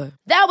flavor.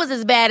 That was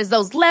as bad as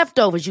those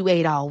leftovers you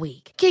ate all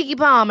week. Keke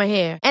Palmer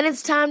here, and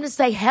it's time to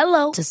say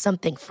hello to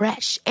something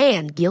fresh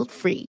and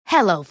guilt-free.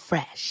 Hello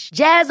Fresh.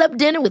 Jazz up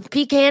dinner with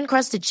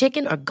pecan-crusted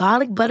chicken or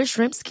garlic butter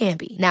shrimp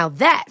scampi. Now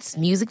that's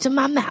music to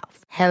my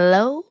mouth.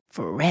 Hello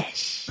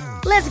Fresh.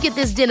 Let's get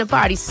this dinner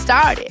party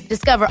started.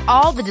 Discover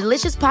all the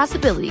delicious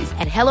possibilities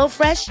at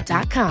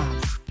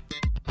HelloFresh.com.